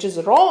which is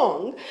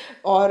wrong,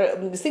 or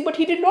this thing, but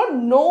he did not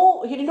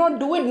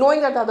do it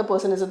knowing that the other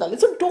person is a Dalit.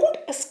 So don't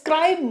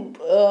ascribe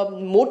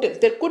motives.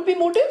 There could be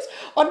motives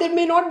or there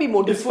may not be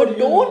motives, before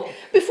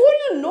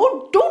you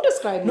know, don't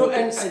ascribe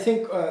motives. And I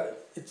think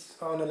it's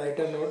on a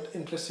lighter note.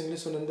 Interestingly,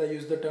 Sunanda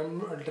used the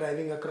term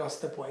driving across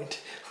the point.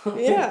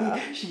 Yeah.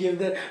 She gave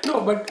that.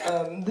 No, but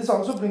this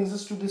also brings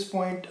us to this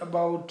point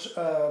about,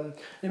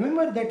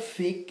 remember that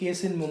fake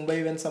case in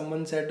Mumbai when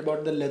someone said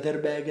about the leather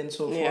bag and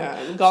so forth? Yeah,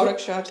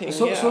 Gauraksha thing.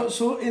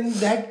 So in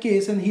that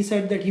case, and he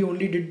said that he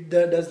only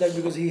does that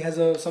because he has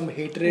some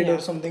hatred or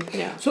something.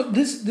 Yeah. So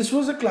this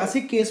was a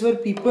classic case where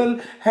people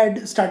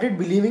had started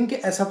believing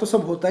that ऐसा तो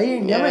सब होता ही है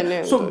India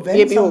में. So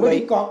when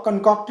somebody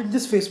concocted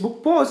this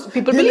Facebook post,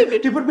 people believed it.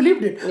 it. People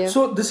believed it. Yeah.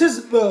 So this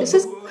is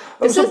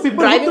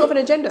people driving of an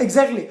agenda.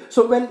 Exactly.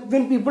 So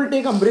when people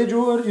take umbrage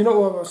over,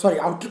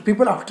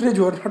 people outrage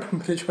over, not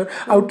umbrage over,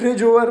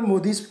 outrage over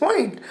Modi's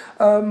point,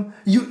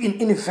 you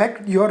in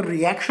effect your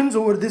reactions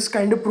over this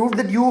kind of prove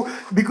that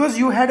because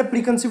you had a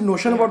preconceived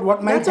notion about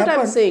what might happen. That's what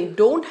I'm saying.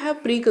 Don't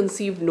have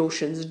preconceived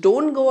notions.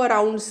 Don't go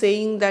around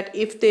saying that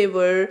if they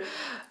were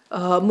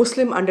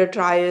Muslim under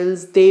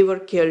trials, they were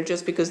killed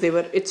just because they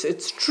were.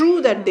 It's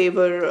true that they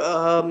were,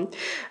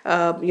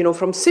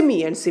 from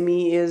Simi, and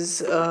Simi is,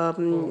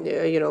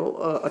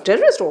 a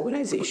terrorist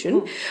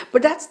organization.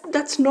 But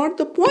that's not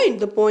the point.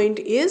 The point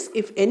is,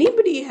 if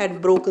anybody had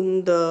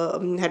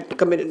had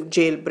committed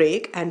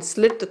jailbreak and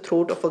slit the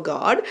throat of a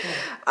guard,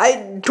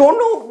 I don't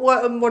know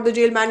what the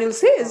jail manual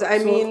says.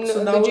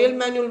 The jail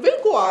manual will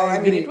go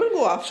out. It will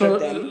go after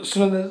them.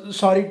 So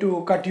sorry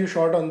to cut you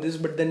short on this,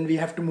 but then we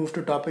have to move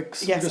to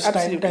topics. Yes.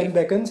 Time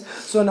beckons.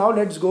 So now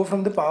let's go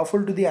from the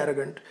powerful to the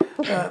arrogant.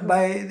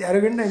 By the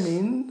arrogant, I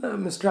mean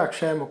Mr.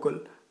 Akshaya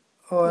Mukul.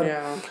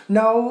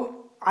 Now,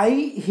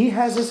 he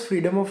has his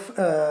freedom of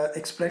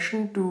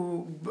expression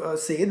to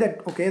say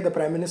that, okay, the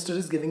Prime Minister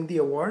is giving the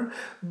award.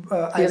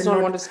 He does not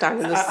want to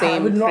stand in the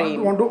same frame. I will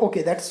not want to,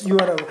 okay,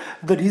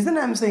 the reason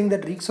I'm saying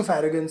that reeks of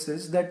arrogance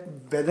is that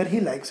whether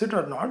he likes it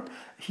or not,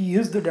 he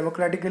is the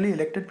democratically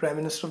elected Prime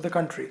Minister of the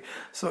country.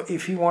 So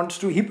if he wants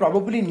to, he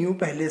probably knew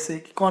pehle se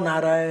ki kaun aa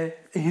raha hai,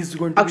 he's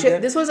going to be there.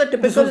 This was a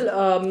typical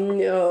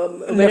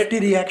lefty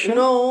reaction.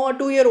 No, a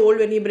 2-year-old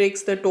when he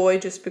breaks the toy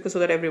just because so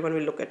that everyone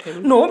will look at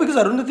him. No, because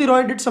Arundhati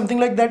Roy did something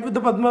like that with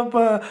the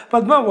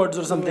Padma Awards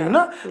or something,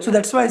 na? So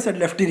that's why I said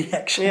lefty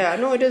reaction. Yeah,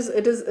 no, it is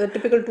a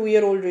typical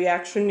 2-year-old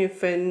reaction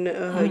if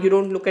you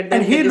don't look at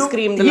them, and they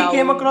scream the loud. He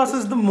came across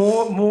as the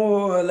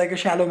more like a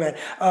shallow man.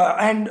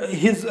 And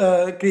his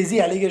crazy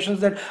allegations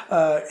that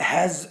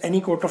has any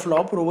court of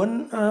law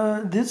proven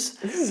this?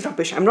 This is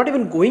rubbish. I'm not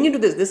even going into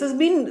this. This has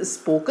been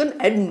spoken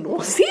ad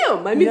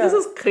nauseum. This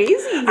is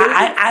crazy.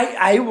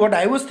 What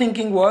I was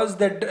thinking was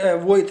that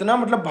वो इतना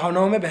मतलब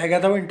भावनाओं में बह गया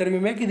था वो interview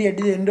में कि at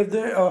the end of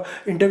the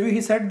interview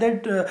he said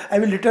that I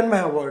will return my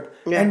award,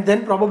 and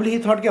then probably he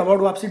thought कि award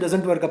वापसी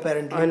doesn't work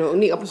apparently. I know,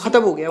 नहीं अब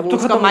खत्म हो गया वो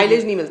उसका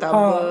mileage नहीं मिलता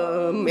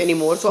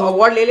anymore. So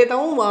award ले लेता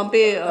हूँ वहाँ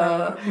पे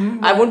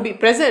I won't be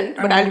present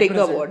but I'll take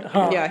the award.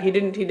 Yeah, he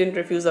didn't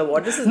refuse the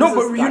award.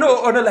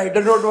 On a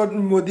lighter note, what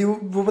Modi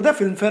वो पता है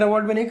Filmfare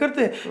award में नहीं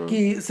करते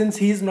कि since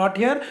he is not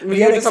here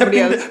we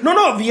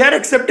are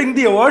accepting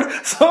the award,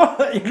 so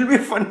it will be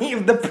funny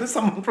if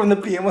someone from the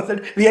PMO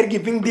said we are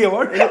keeping the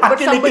award. But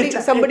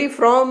somebody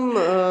from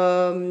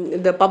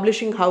the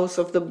publishing house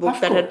of the book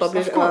that had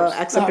published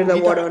accepted the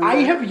award. I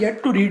have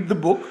yet to read the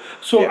book,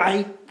 so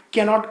I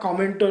cannot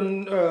comment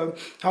on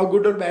how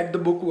good or bad the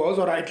book was,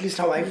 or at least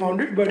how I found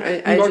it, but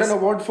he got an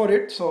award for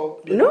it.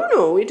 So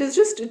no, it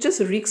just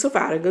reeks of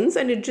arrogance,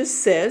 and it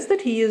just says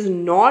that he is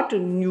not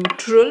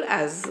neutral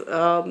as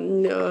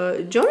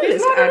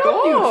journalist at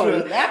all.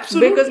 Neutral,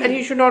 absolutely. And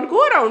he should not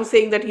go around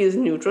saying that he is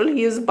neutral.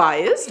 He is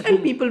biased,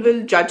 and people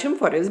will judge him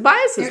for his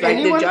biases, like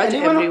they judge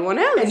everyone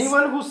else.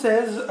 Anyone who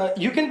says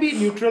you can be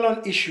neutral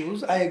on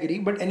issues, I agree,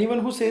 but anyone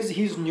who says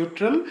he's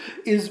neutral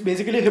is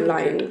basically a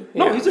hypocrite.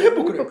 No, he's a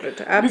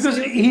hypocrite. Because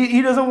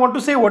he doesn't want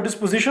to say what his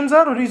positions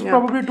are, or he's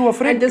probably too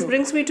afraid. And this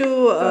brings me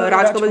to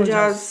Raj Kamal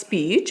Jha's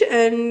speech,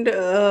 and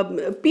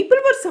people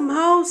were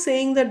somehow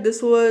saying that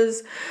this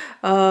was,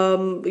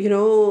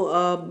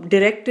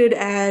 directed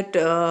at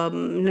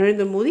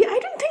Narendra Modi. I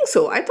didn't think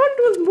so. I thought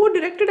it was more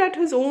directed at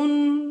his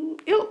own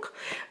ilk.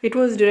 It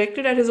was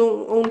directed at his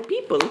own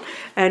people,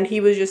 and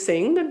he was just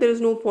saying that there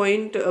is no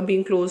point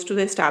being close to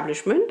the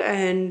establishment,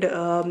 and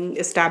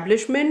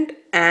establishment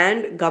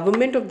and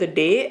government of the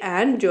day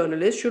and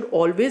journalists should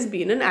always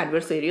be in an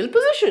adversarial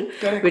position.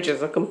 Correct. Which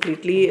is a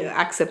completely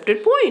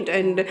accepted point,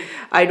 and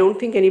I don't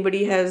think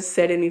anybody has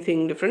said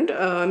anything different.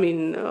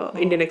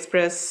 Indian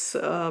Express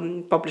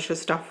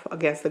publishes stuff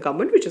against the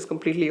government, which is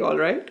completely all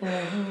right.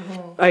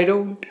 I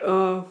don't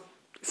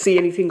see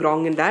anything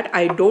wrong in that.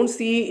 I don't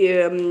see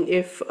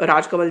if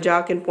Raj Kamal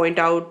Jha can point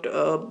out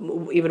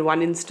even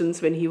one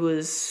instance when he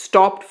was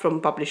stopped from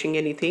publishing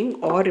anything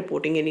or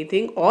reporting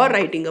anything or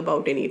writing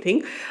about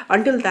anything.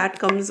 Until that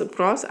comes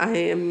across, I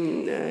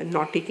am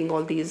not taking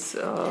all these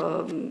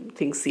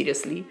things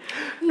seriously.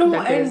 No,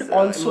 and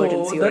also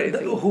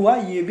हुआ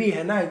ये भी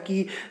है ना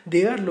कि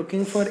they are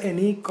looking for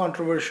any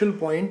controversial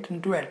point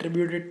and to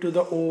attribute it to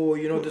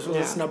this was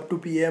a snub to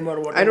PM or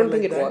whatever. I don't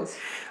think it was.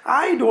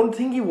 I don't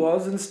think he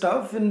was and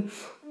stuff,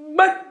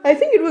 but I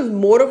think it was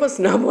more of a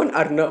snub on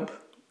Arnab.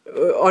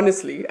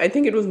 Honestly, I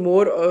think it was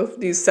more of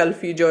these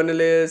selfie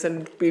journalists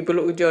and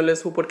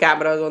journalists who put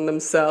cameras on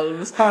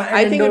themselves.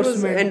 I think it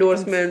was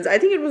endorsements. I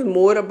think it was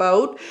more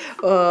about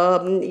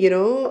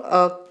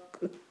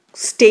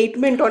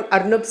statement on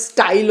Arnab's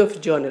style of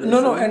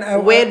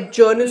journalism. Where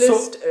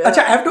journalist I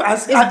have to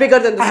ask, is bigger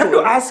than the I have to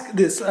ask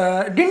this.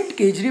 Didn't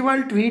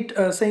Kejriwal tweet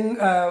saying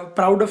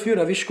proud of you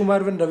Ravish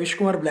Kumar when Ravish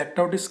Kumar blacked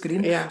out his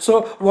screen? Yeah.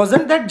 So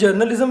wasn't that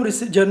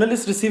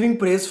journalist receiving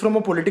praise from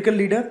a political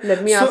leader?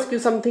 Let me ask you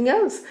something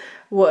else.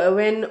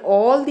 when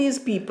all these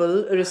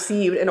people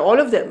received, and all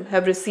of them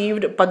have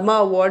received Padma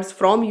awards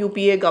from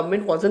UPA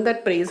government, wasn't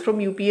that praise from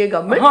UPA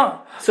government?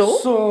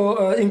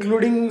 So,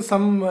 including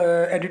some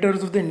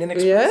editors of the Indian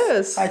Express.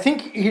 Yes. I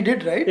think he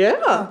did, right?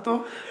 Yeah.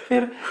 So,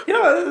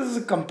 this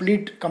is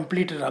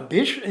complete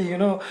rubbish.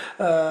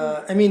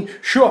 I mean,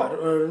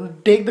 sure,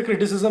 take the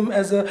criticism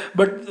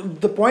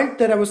but the point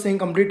that I was saying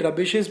complete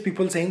rubbish is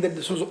people saying that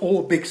this was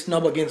a big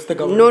snub against the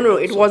government. No,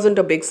 it wasn't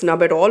a big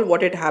snub at all.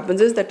 What it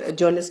happens is that a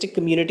journalistic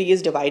community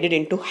is divided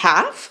into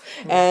half,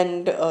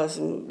 and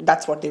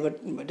that's what they were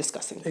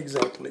discussing.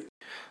 Exactly.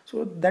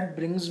 So that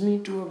brings me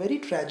to a very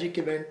tragic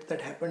event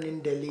that happened in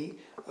Delhi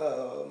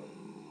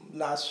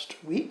last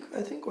week,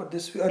 I think, or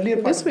this week,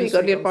 earlier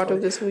part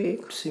of this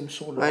week. It seems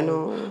so long. I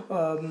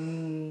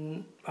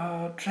know.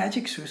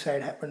 Tragic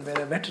suicide happened where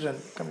a veteran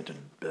committed.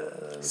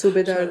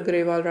 Subedar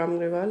Grewal, Ram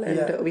Grewal,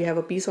 and we have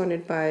a piece on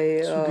it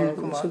by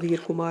Sudhir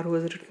Kumar, who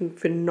has written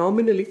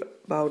phenomenally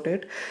about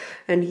it,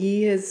 and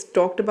he has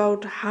talked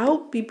about how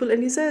people,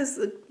 and he says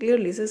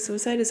clearly,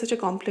 suicide is such a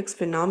complex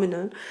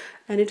phenomenon,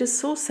 and it is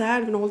so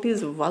sad when all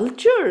these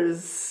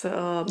vultures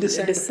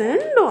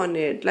descend on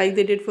it, like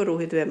they did for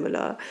Rohit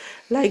Vemula,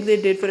 like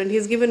they did for, and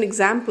he's given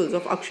examples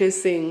of Akshay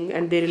Singh,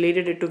 and they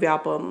related it to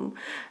Vyapam,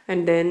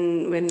 and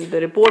then when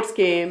the reports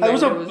came, that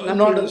was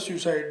not a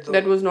suicide though.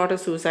 That was not a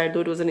suicide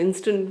though, it was an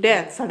instant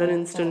death, sudden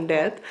instant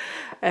death,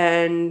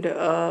 and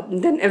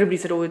then everybody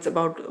said, oh, it's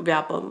about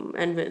Vyapam,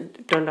 and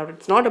it turned out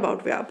it's not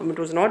about Vyapam. It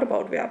was not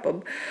about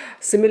Vyapam.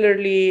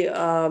 Similarly,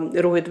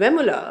 Rohit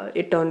Vemula,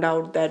 it turned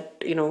out that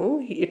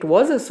it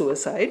was a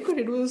suicide, but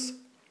it was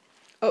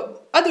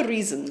other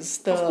reasons.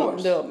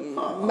 The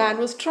man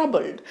was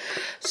troubled.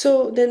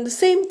 So then the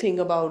same thing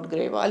about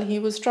Grewal, he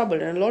was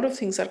troubled, and a lot of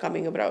things are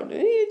coming about.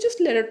 He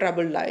just led a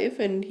troubled life,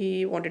 and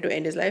he wanted to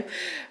end his life.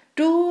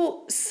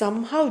 To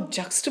somehow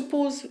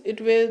juxtapose it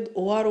with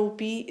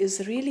OROP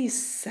is really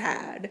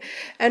sad,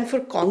 and for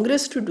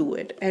Congress to do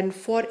it, and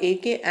for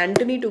AK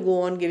Antony to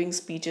go on giving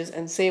speeches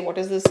and say when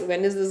is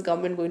this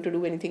government going to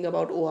do anything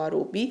about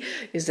OROP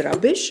is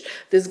rubbish.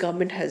 This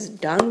government has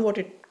done what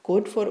it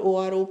could for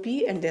OROP,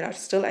 and there are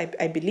still,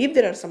 I believe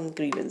there are some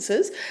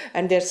grievances,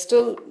 and they're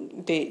still,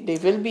 they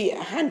will be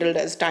handled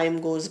as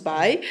time goes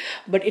by,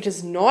 but it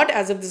is not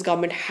as if this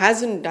government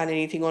hasn't done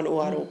anything on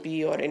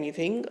OROP or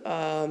anything.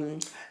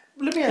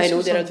 Let me ask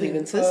you there something. are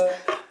grievances.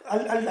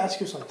 I'll ask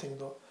you something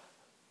though.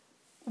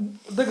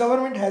 The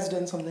government has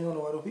done something on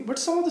OROP, but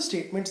some of the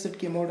statements that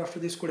came out after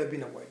this could have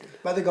been avoided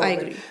by the government.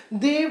 I agree.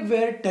 They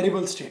were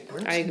terrible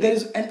statements. I agree. There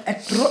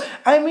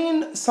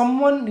is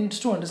someone needs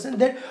to understand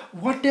that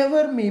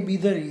whatever may be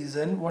the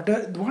reason, what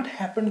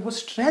happened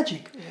was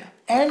tragic,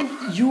 and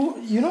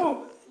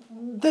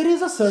there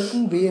is a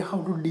certain way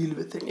how to deal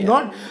with it.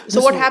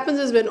 So what happens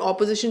is when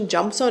opposition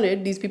jumps on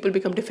it, these people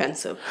become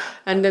defensive,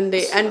 and then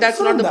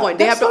that's not the point.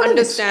 They have to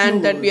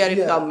understand that we are in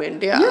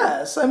government. Yeah.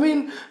 Yes, I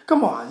mean,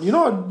 come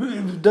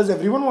on. Does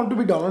everyone want to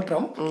be Donald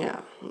Trump?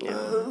 Yeah.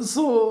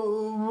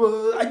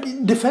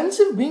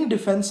 Being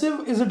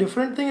defensive is a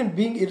different thing, and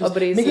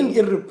making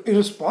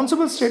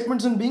irresponsible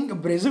statements and being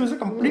abrasive is a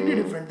completely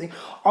different thing.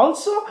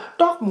 Also,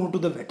 talk more to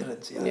the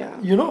veterans.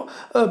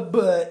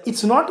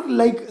 It's not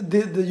like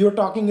you're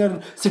talking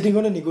and sitting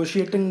on a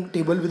negotiating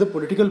table with a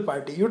political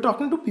party. You're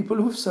talking to people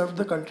who've served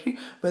the country,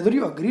 whether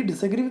you agree,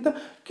 disagree with them.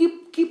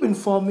 Keep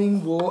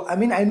informing. I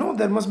mean, I know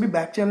there must be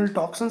back channel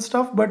talks and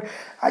stuff, but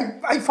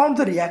I found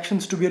the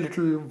reactions to be a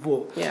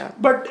little Yeah.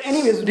 But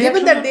anyways,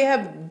 given that they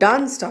have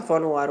done stuff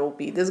on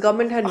OROP, this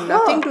government had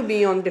nothing to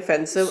be on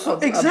defensive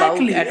about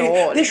at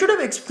all. They should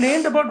have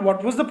explained about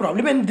what was the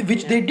problem, and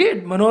which they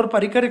did. Manohar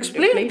Parrikar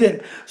explained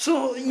then.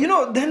 So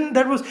then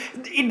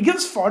it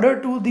gives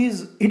fodder to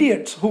these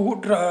idiots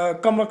who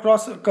come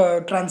across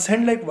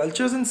transcend like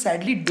vultures and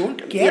sadly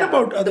don't care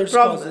about others'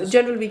 causes.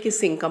 General VK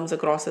Singh comes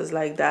across as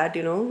like that,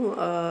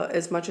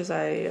 as much as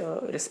I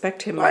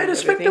respect him. I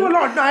respect him a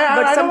lot.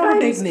 I don't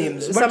want to take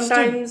names. But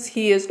sometimes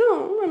he is,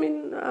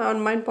 on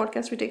MyInd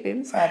Podcast we take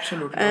names.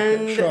 Absolutely.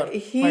 And sure.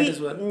 Might as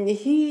well.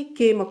 He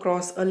came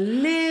across a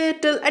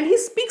little, and he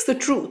speaks the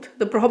truth.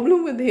 The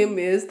problem with him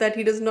is that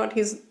he doesn't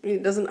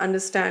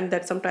understand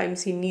that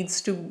sometimes he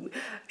needs to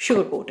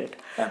sugarcoat it.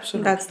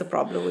 Absolutely. That's the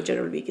problem with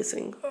General VK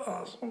Singh.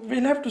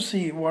 We'll have to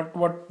see what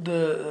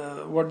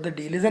the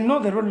deal is. And no,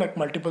 there were like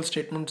multiple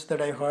statements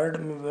that I heard,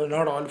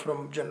 not all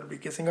from General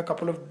VK Singh. A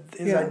couple of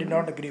these I did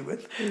not agree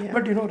with,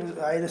 but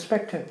I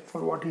respect him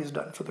for what he's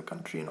done for the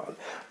country and all.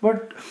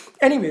 But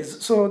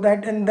anyways, so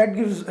that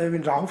gives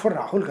for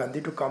Rahul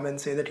Gandhi to come and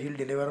say that he'll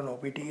deliver on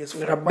OPT is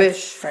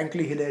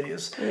frankly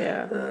hilarious.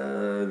 Yeah,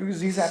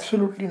 because he's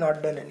absolutely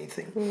not done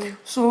anything.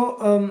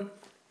 So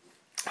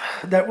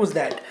that was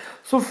that.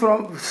 So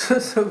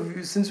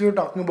since we were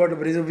talking about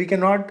appraisal, we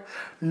cannot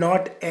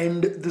not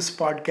end this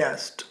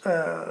podcast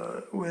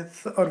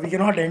we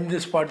cannot end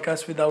this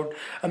podcast without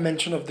a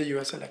mention of the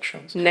U.S.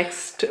 elections.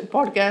 Next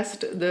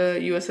podcast, the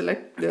US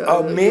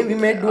We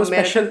might do a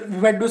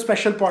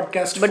special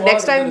podcast. But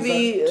next time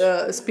we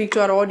speak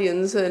to our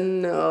audience,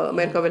 and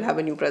America will have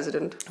a new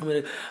president.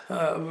 You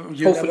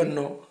never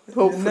know.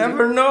 Hopefully. You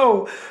never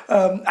know.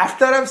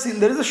 After I've seen,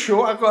 there is a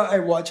show I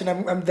watch,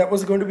 and that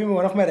was going to be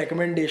one of my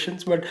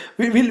recommendations. But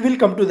we'll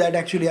come to that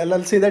actually.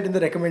 I'll say that in the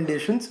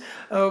recommendations.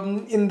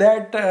 In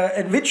that,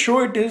 at which show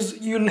it is,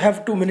 you'll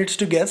have 2 minutes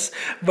to guess.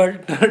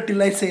 But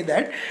till I say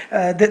that,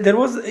 there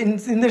was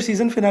in their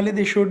season finale,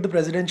 they showed the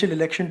presidential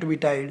election to be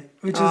tied,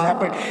 which has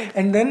happened,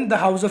 and then the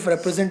House of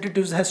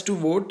Representatives has to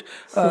vote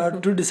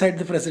to decide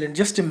the president.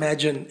 Just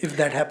imagine if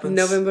that happens.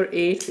 November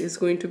 8th is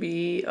going to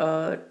be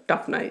a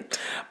tough night.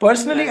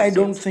 Personally, I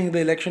don't think the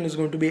election is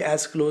going to be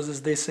as close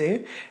as they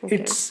say.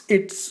 Okay.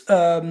 It's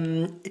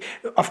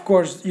of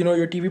course,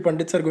 your TV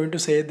pundits are going to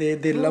say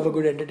they love a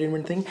good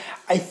entertainment thing.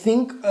 I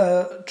think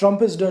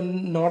Trump has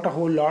done not a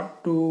whole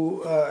lot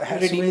to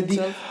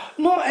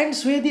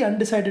sway the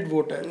undecided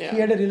voter. Yeah. He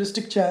had a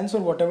realistic chance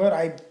or whatever.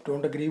 I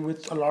don't agree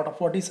with a lot of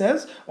what he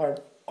says, or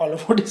all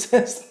of what he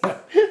says.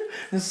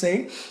 Just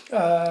saying,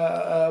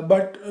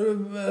 but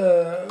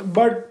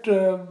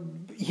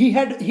he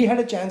had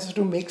a chance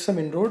to make some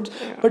inroads,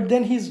 but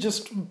then he's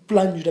just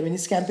plunged. I mean,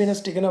 his campaign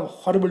has taken a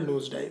horrible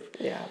nosedive.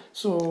 Yeah.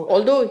 So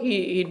although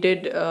he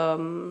did,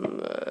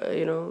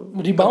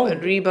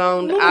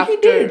 rebound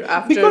after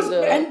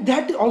and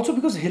that also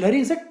because Hillary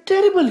is a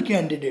terrible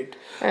candidate.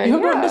 You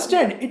have to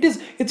understand.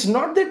 It's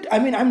not that. I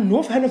mean, I'm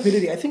no fan of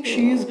Hillary. I think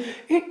she is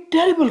a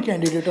terrible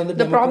candidate on the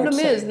Democrat problem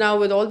side. Is now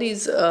with all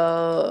these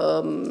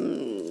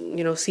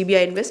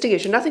CBI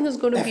investigation, nothing is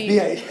going to be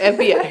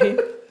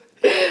FBI.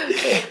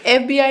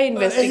 FBI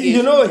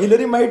investigation.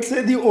 Hillary might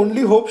say the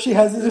only hope she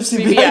has is if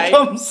CBI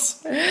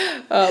comes.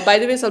 By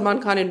the way, Salman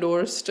Khan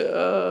endorsed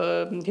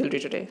Hillary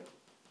today.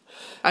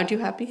 Aren't you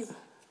happy?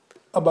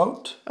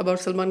 About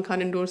Salman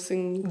Khan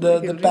endorsing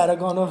the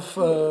paragon of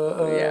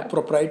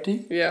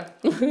propriety. Yeah,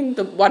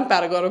 the one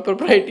paragon of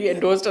propriety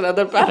endorsed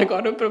another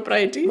paragon of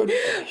propriety.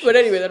 But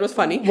anyway, that was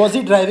funny. Was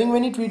he driving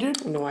when he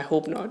tweeted? No, I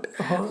hope not.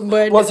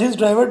 But was his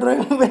driver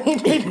driving when he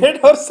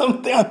tweeted or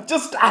something? I'm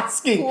just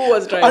asking. Who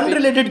was driving?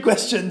 Unrelated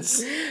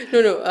questions.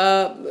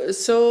 No.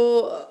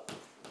 So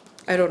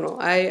I don't know.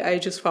 I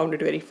just found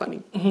it very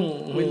funny.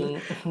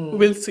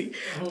 We'll see.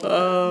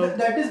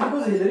 That is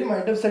because Hillary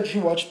might have said she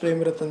watched Prem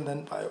Ratan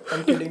then.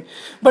 I'm kidding.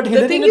 But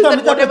Hillary thing is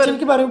that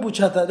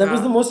that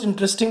was the most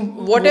interesting.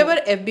 Whatever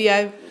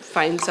FBI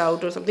finds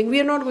out or something, we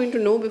are not going to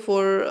know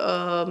before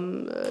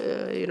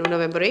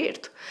November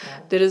 8th.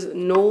 There is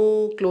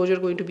no closure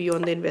going to be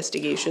on the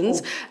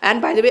investigations.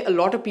 And by the way, a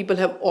lot of people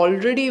have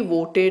already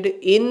voted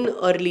in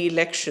early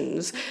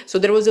elections. So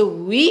there was a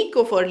week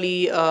of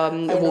early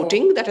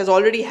voting that has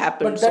already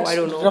happened. But that's so I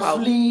don't know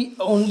roughly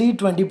only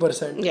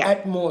 20%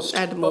 at most.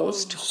 At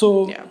most.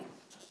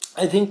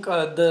 I think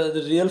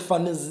the real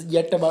fun is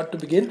yet about to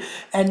begin,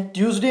 and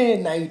Tuesday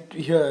night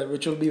here,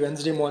 which will be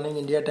Wednesday morning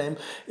India time,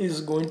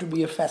 is going to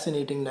be a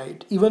fascinating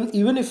night. Even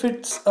if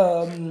it's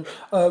a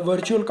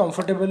virtual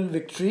comfortable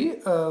victory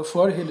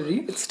for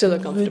Hillary, it's still a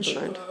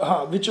comfortable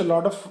night. Which a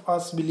lot of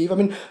us believe. I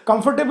mean,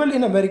 comfortable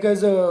in America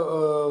is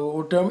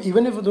a term.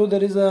 Even if though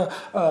there is a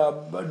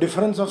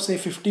difference of say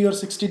 50 or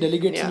 60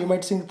 delegates, and you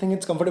might think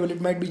it's comfortable,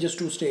 it might be just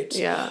 2 states.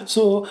 Yeah.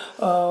 So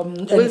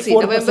we'll see.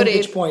 November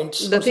 8th.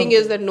 Points. The thing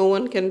is that no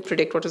one can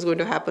predict what is going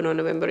to happen on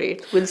November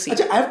 8th. We'll see.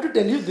 Achha, I have to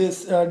tell you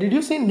this. Did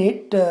you see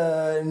Nate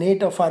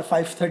of our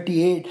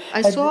 538?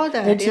 I saw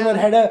that. Nate Simmer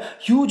had a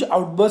huge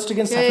outburst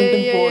against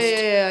Huffington Post.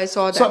 Yeah, I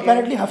saw that. So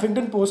apparently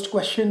Huffington Post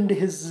questioned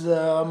his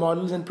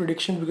models and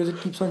predictions because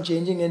it keeps on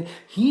changing, and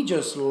he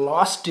just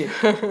lost it.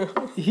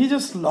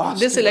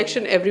 This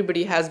election,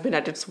 everybody has been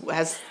at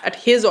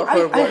his or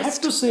her worst. I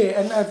have to say,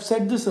 and I've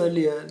said this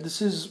earlier,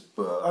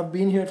 I've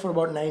been here for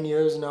about 9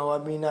 years now.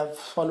 I've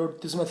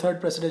followed, this is my 3rd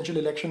presidential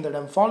election that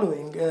I'm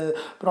following,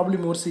 probably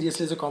more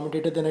seriously as a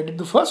commentator than I did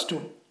the first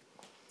 2.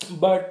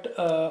 But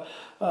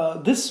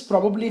this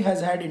probably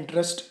has had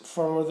interest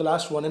for the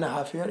last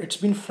 1.5 years. It's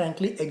been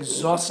frankly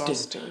exhausting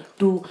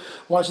to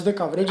watch the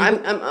coverage.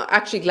 I'm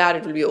actually glad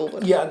it will be over.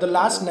 Yeah, the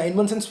last 9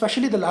 months, and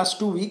especially the last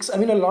 2 weeks. I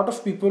mean, a lot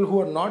of people who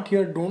are not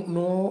here don't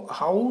know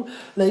how,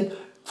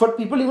 for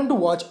people even to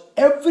watch,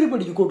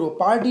 everybody, you go to a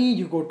party,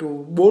 you go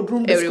to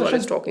boardroom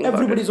discussions,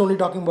 everybody's only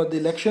talking about the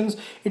elections.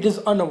 It is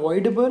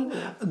unavoidable.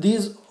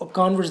 These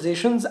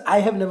conversations,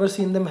 I have never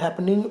seen them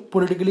happening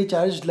politically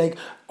charged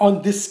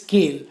on this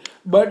scale.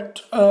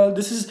 But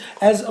this is,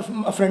 as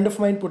a friend of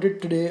mine put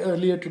it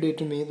earlier today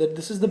to me, that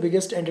this is the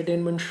biggest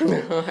entertainment show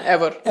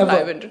ever.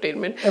 Live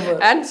entertainment ever.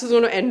 And this is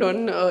going to end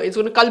on it's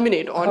going to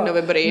culminate on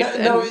November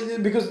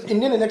 8th. Because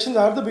Indian elections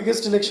are the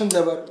biggest elections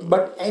ever,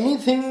 but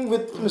anything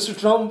with Mr.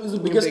 Trump is the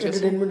biggest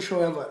entertainment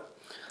show ever.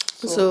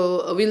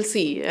 So we'll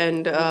see,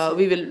 and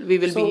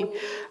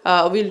we'll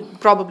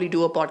probably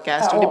do a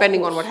podcast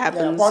depending on what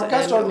happens. Yeah,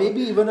 podcast or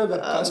maybe even a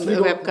webcast.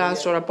 A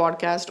webcast or a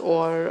podcast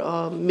or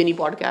a mini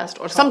podcast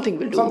or something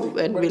we'll do,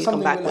 and we'll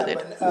come back with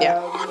it.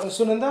 Yeah.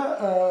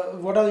 Sunanda,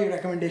 what are your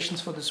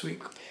recommendations for this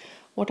week?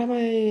 What are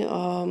my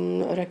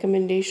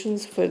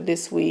recommendations for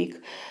this week?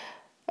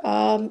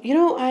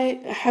 I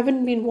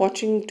haven't been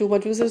watching too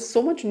much because there's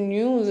so much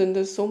news and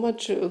there's so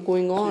much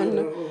going on. So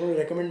you're going to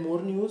recommend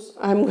more news?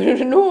 I'm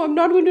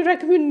not going to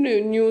recommend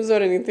news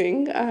or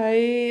anything.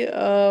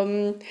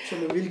 So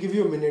we'll give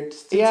you a minute.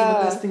 Since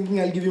Yeah. I'm thinking,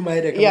 I'll give you my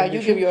recommendation. Yeah,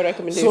 you give your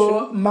recommendation.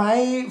 So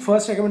my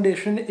first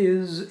recommendation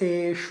is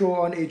a show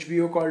on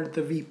HBO called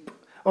The Veep,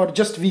 or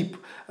just Veep,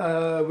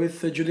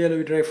 with Julia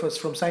Louis-Dreyfus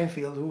from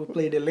Seinfeld, who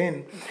played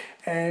Elaine.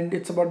 And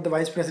it's about the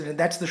vice president.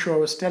 That's the show I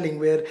was telling,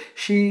 where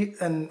she,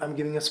 and I'm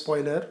giving a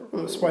spoiler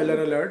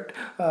alert,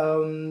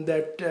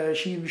 that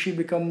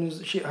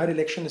her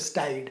election is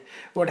tied.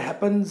 What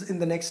happens in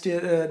the next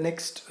year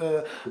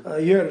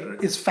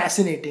is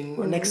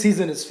fascinating. Next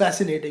season is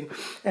fascinating,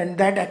 and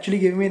that actually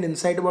gave me an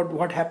insight about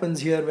what happens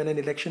here when an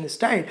election is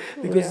tied,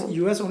 because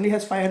US only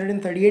has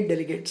 538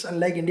 delegates,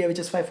 unlike India, which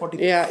is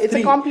 543. Yeah, it's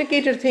a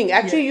complicated thing.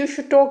 Actually, you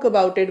should talk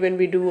about it when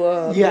we do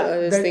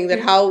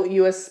how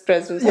US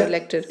presidents are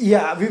elected.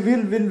 Yeah,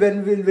 we'll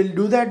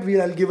do that.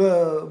 I'll give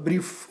a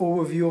brief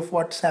overview of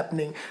what's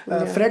happening.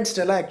 Fred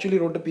Stella actually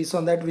wrote a piece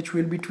on that, which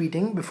we'll be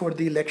tweeting before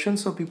the election,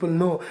 so people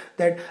know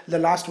that the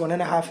last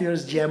 1.5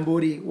 years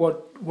jamboree,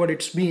 what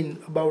it's been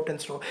about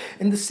and so.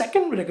 And the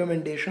second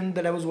recommendation,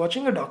 that I was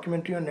watching a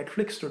documentary on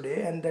Netflix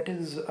today, and that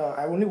is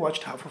I only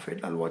watched half of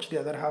it. I'll watch the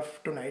other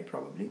half tonight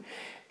probably.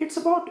 It's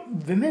about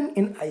women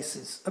in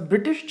ISIS. A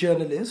British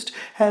journalist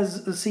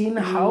has seen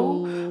how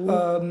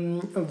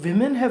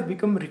women have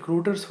become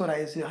recruiters for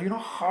ISIS.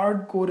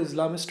 Hardcore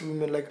Islamist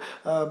women, like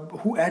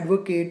who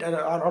advocate and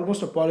are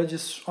almost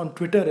apologists on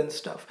Twitter and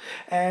stuff.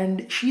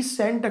 And she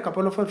sent a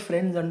couple of her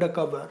friends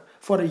undercover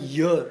for a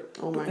year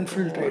to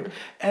infiltrate. God.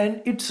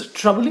 And it's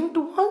troubling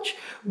to watch,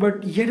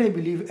 but yet I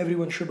believe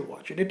everyone should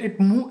watch it.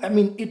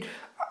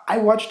 I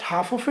watched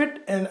half of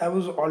it and I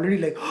was already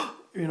like,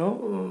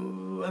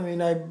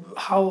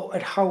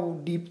 how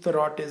deep the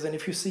rot is. And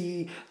if you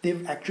see,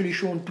 they've actually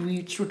shown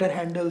tweets, Twitter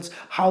handles,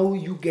 how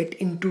you get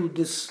into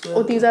this.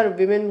 These are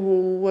women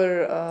who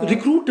were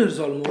recruiters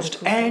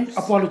almost, and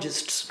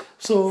apologists.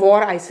 So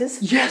for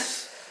ISIS?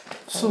 Yes.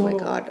 So, oh my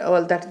God!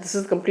 Well, this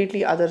is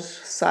completely other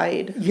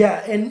side.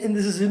 Yeah, and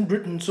this is in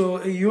Britain,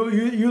 so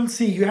you'll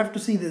see. You have to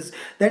see this.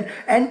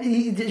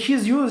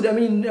 She's used. They're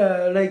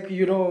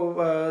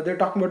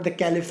talking about the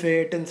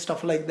caliphate and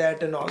stuff like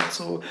that, and all.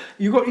 So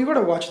you got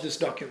to watch this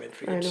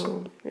documentary. I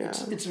know. Yeah.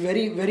 It's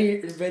very,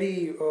 very,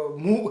 very.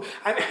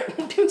 I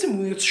don't even say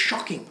movie. It's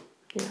shocking.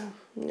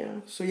 Yeah.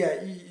 So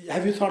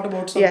have you thought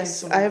about something?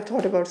 Yes, I have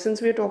thought about, since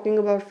we are talking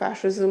about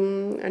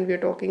fascism and we are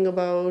talking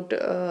about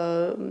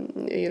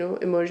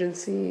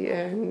emergency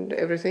and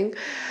everything,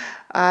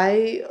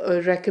 I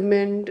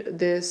recommend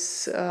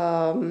this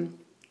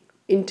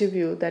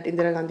interview that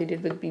Indira Gandhi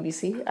did with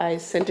BBC. I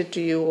sent it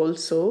to you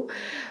also.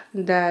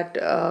 That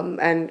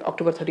and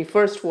October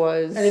 31st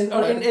was,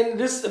 and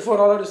this, for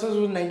all our listeners,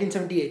 was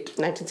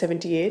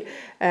 1978,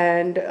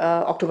 and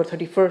October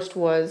 31st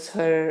was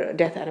her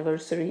death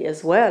anniversary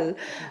as well.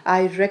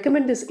 I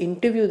recommend this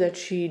interview that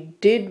she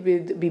did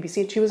with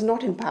BBC. She was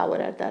not in power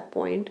at that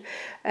point,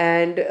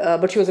 and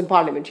but she was in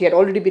parliament. She had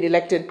already been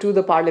elected to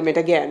the parliament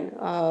again.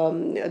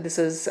 This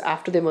is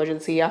after the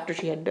emergency, after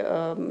she had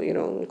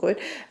quit,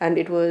 and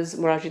it was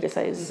Morarji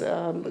Desai's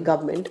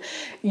government.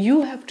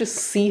 You have to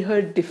see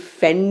her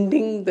defend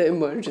the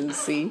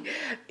emergency.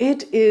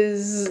 It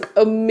is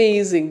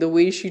amazing the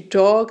way she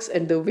talks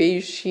and the way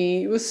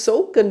she was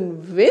so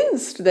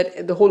convinced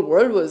that the whole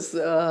world was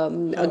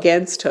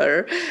against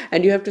her.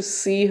 And you have to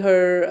see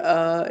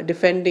her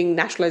defending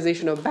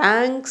nationalization of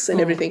banks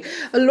and everything.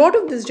 A lot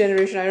of this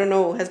generation, I don't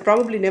know, has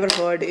probably never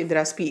heard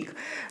Indira speak.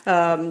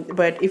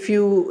 But if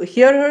you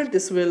hear her,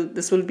 this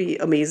will be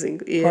amazing.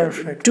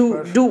 Perfect.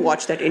 Do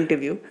watch that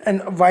interview.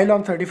 And while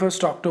on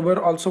 31st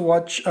October,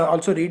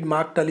 also read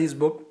Mark Tully's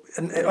book,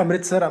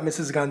 Amritsar,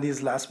 Mrs.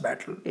 Gandhi's Last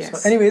Battle.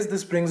 Yes. So anyways,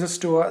 this brings us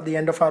to the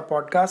end of our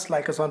podcast.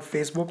 Like us on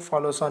Facebook,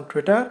 follow us on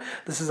Twitter.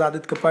 This is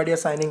Aadit Kapadia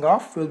signing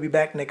off. We'll be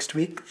back next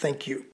week. Thank you.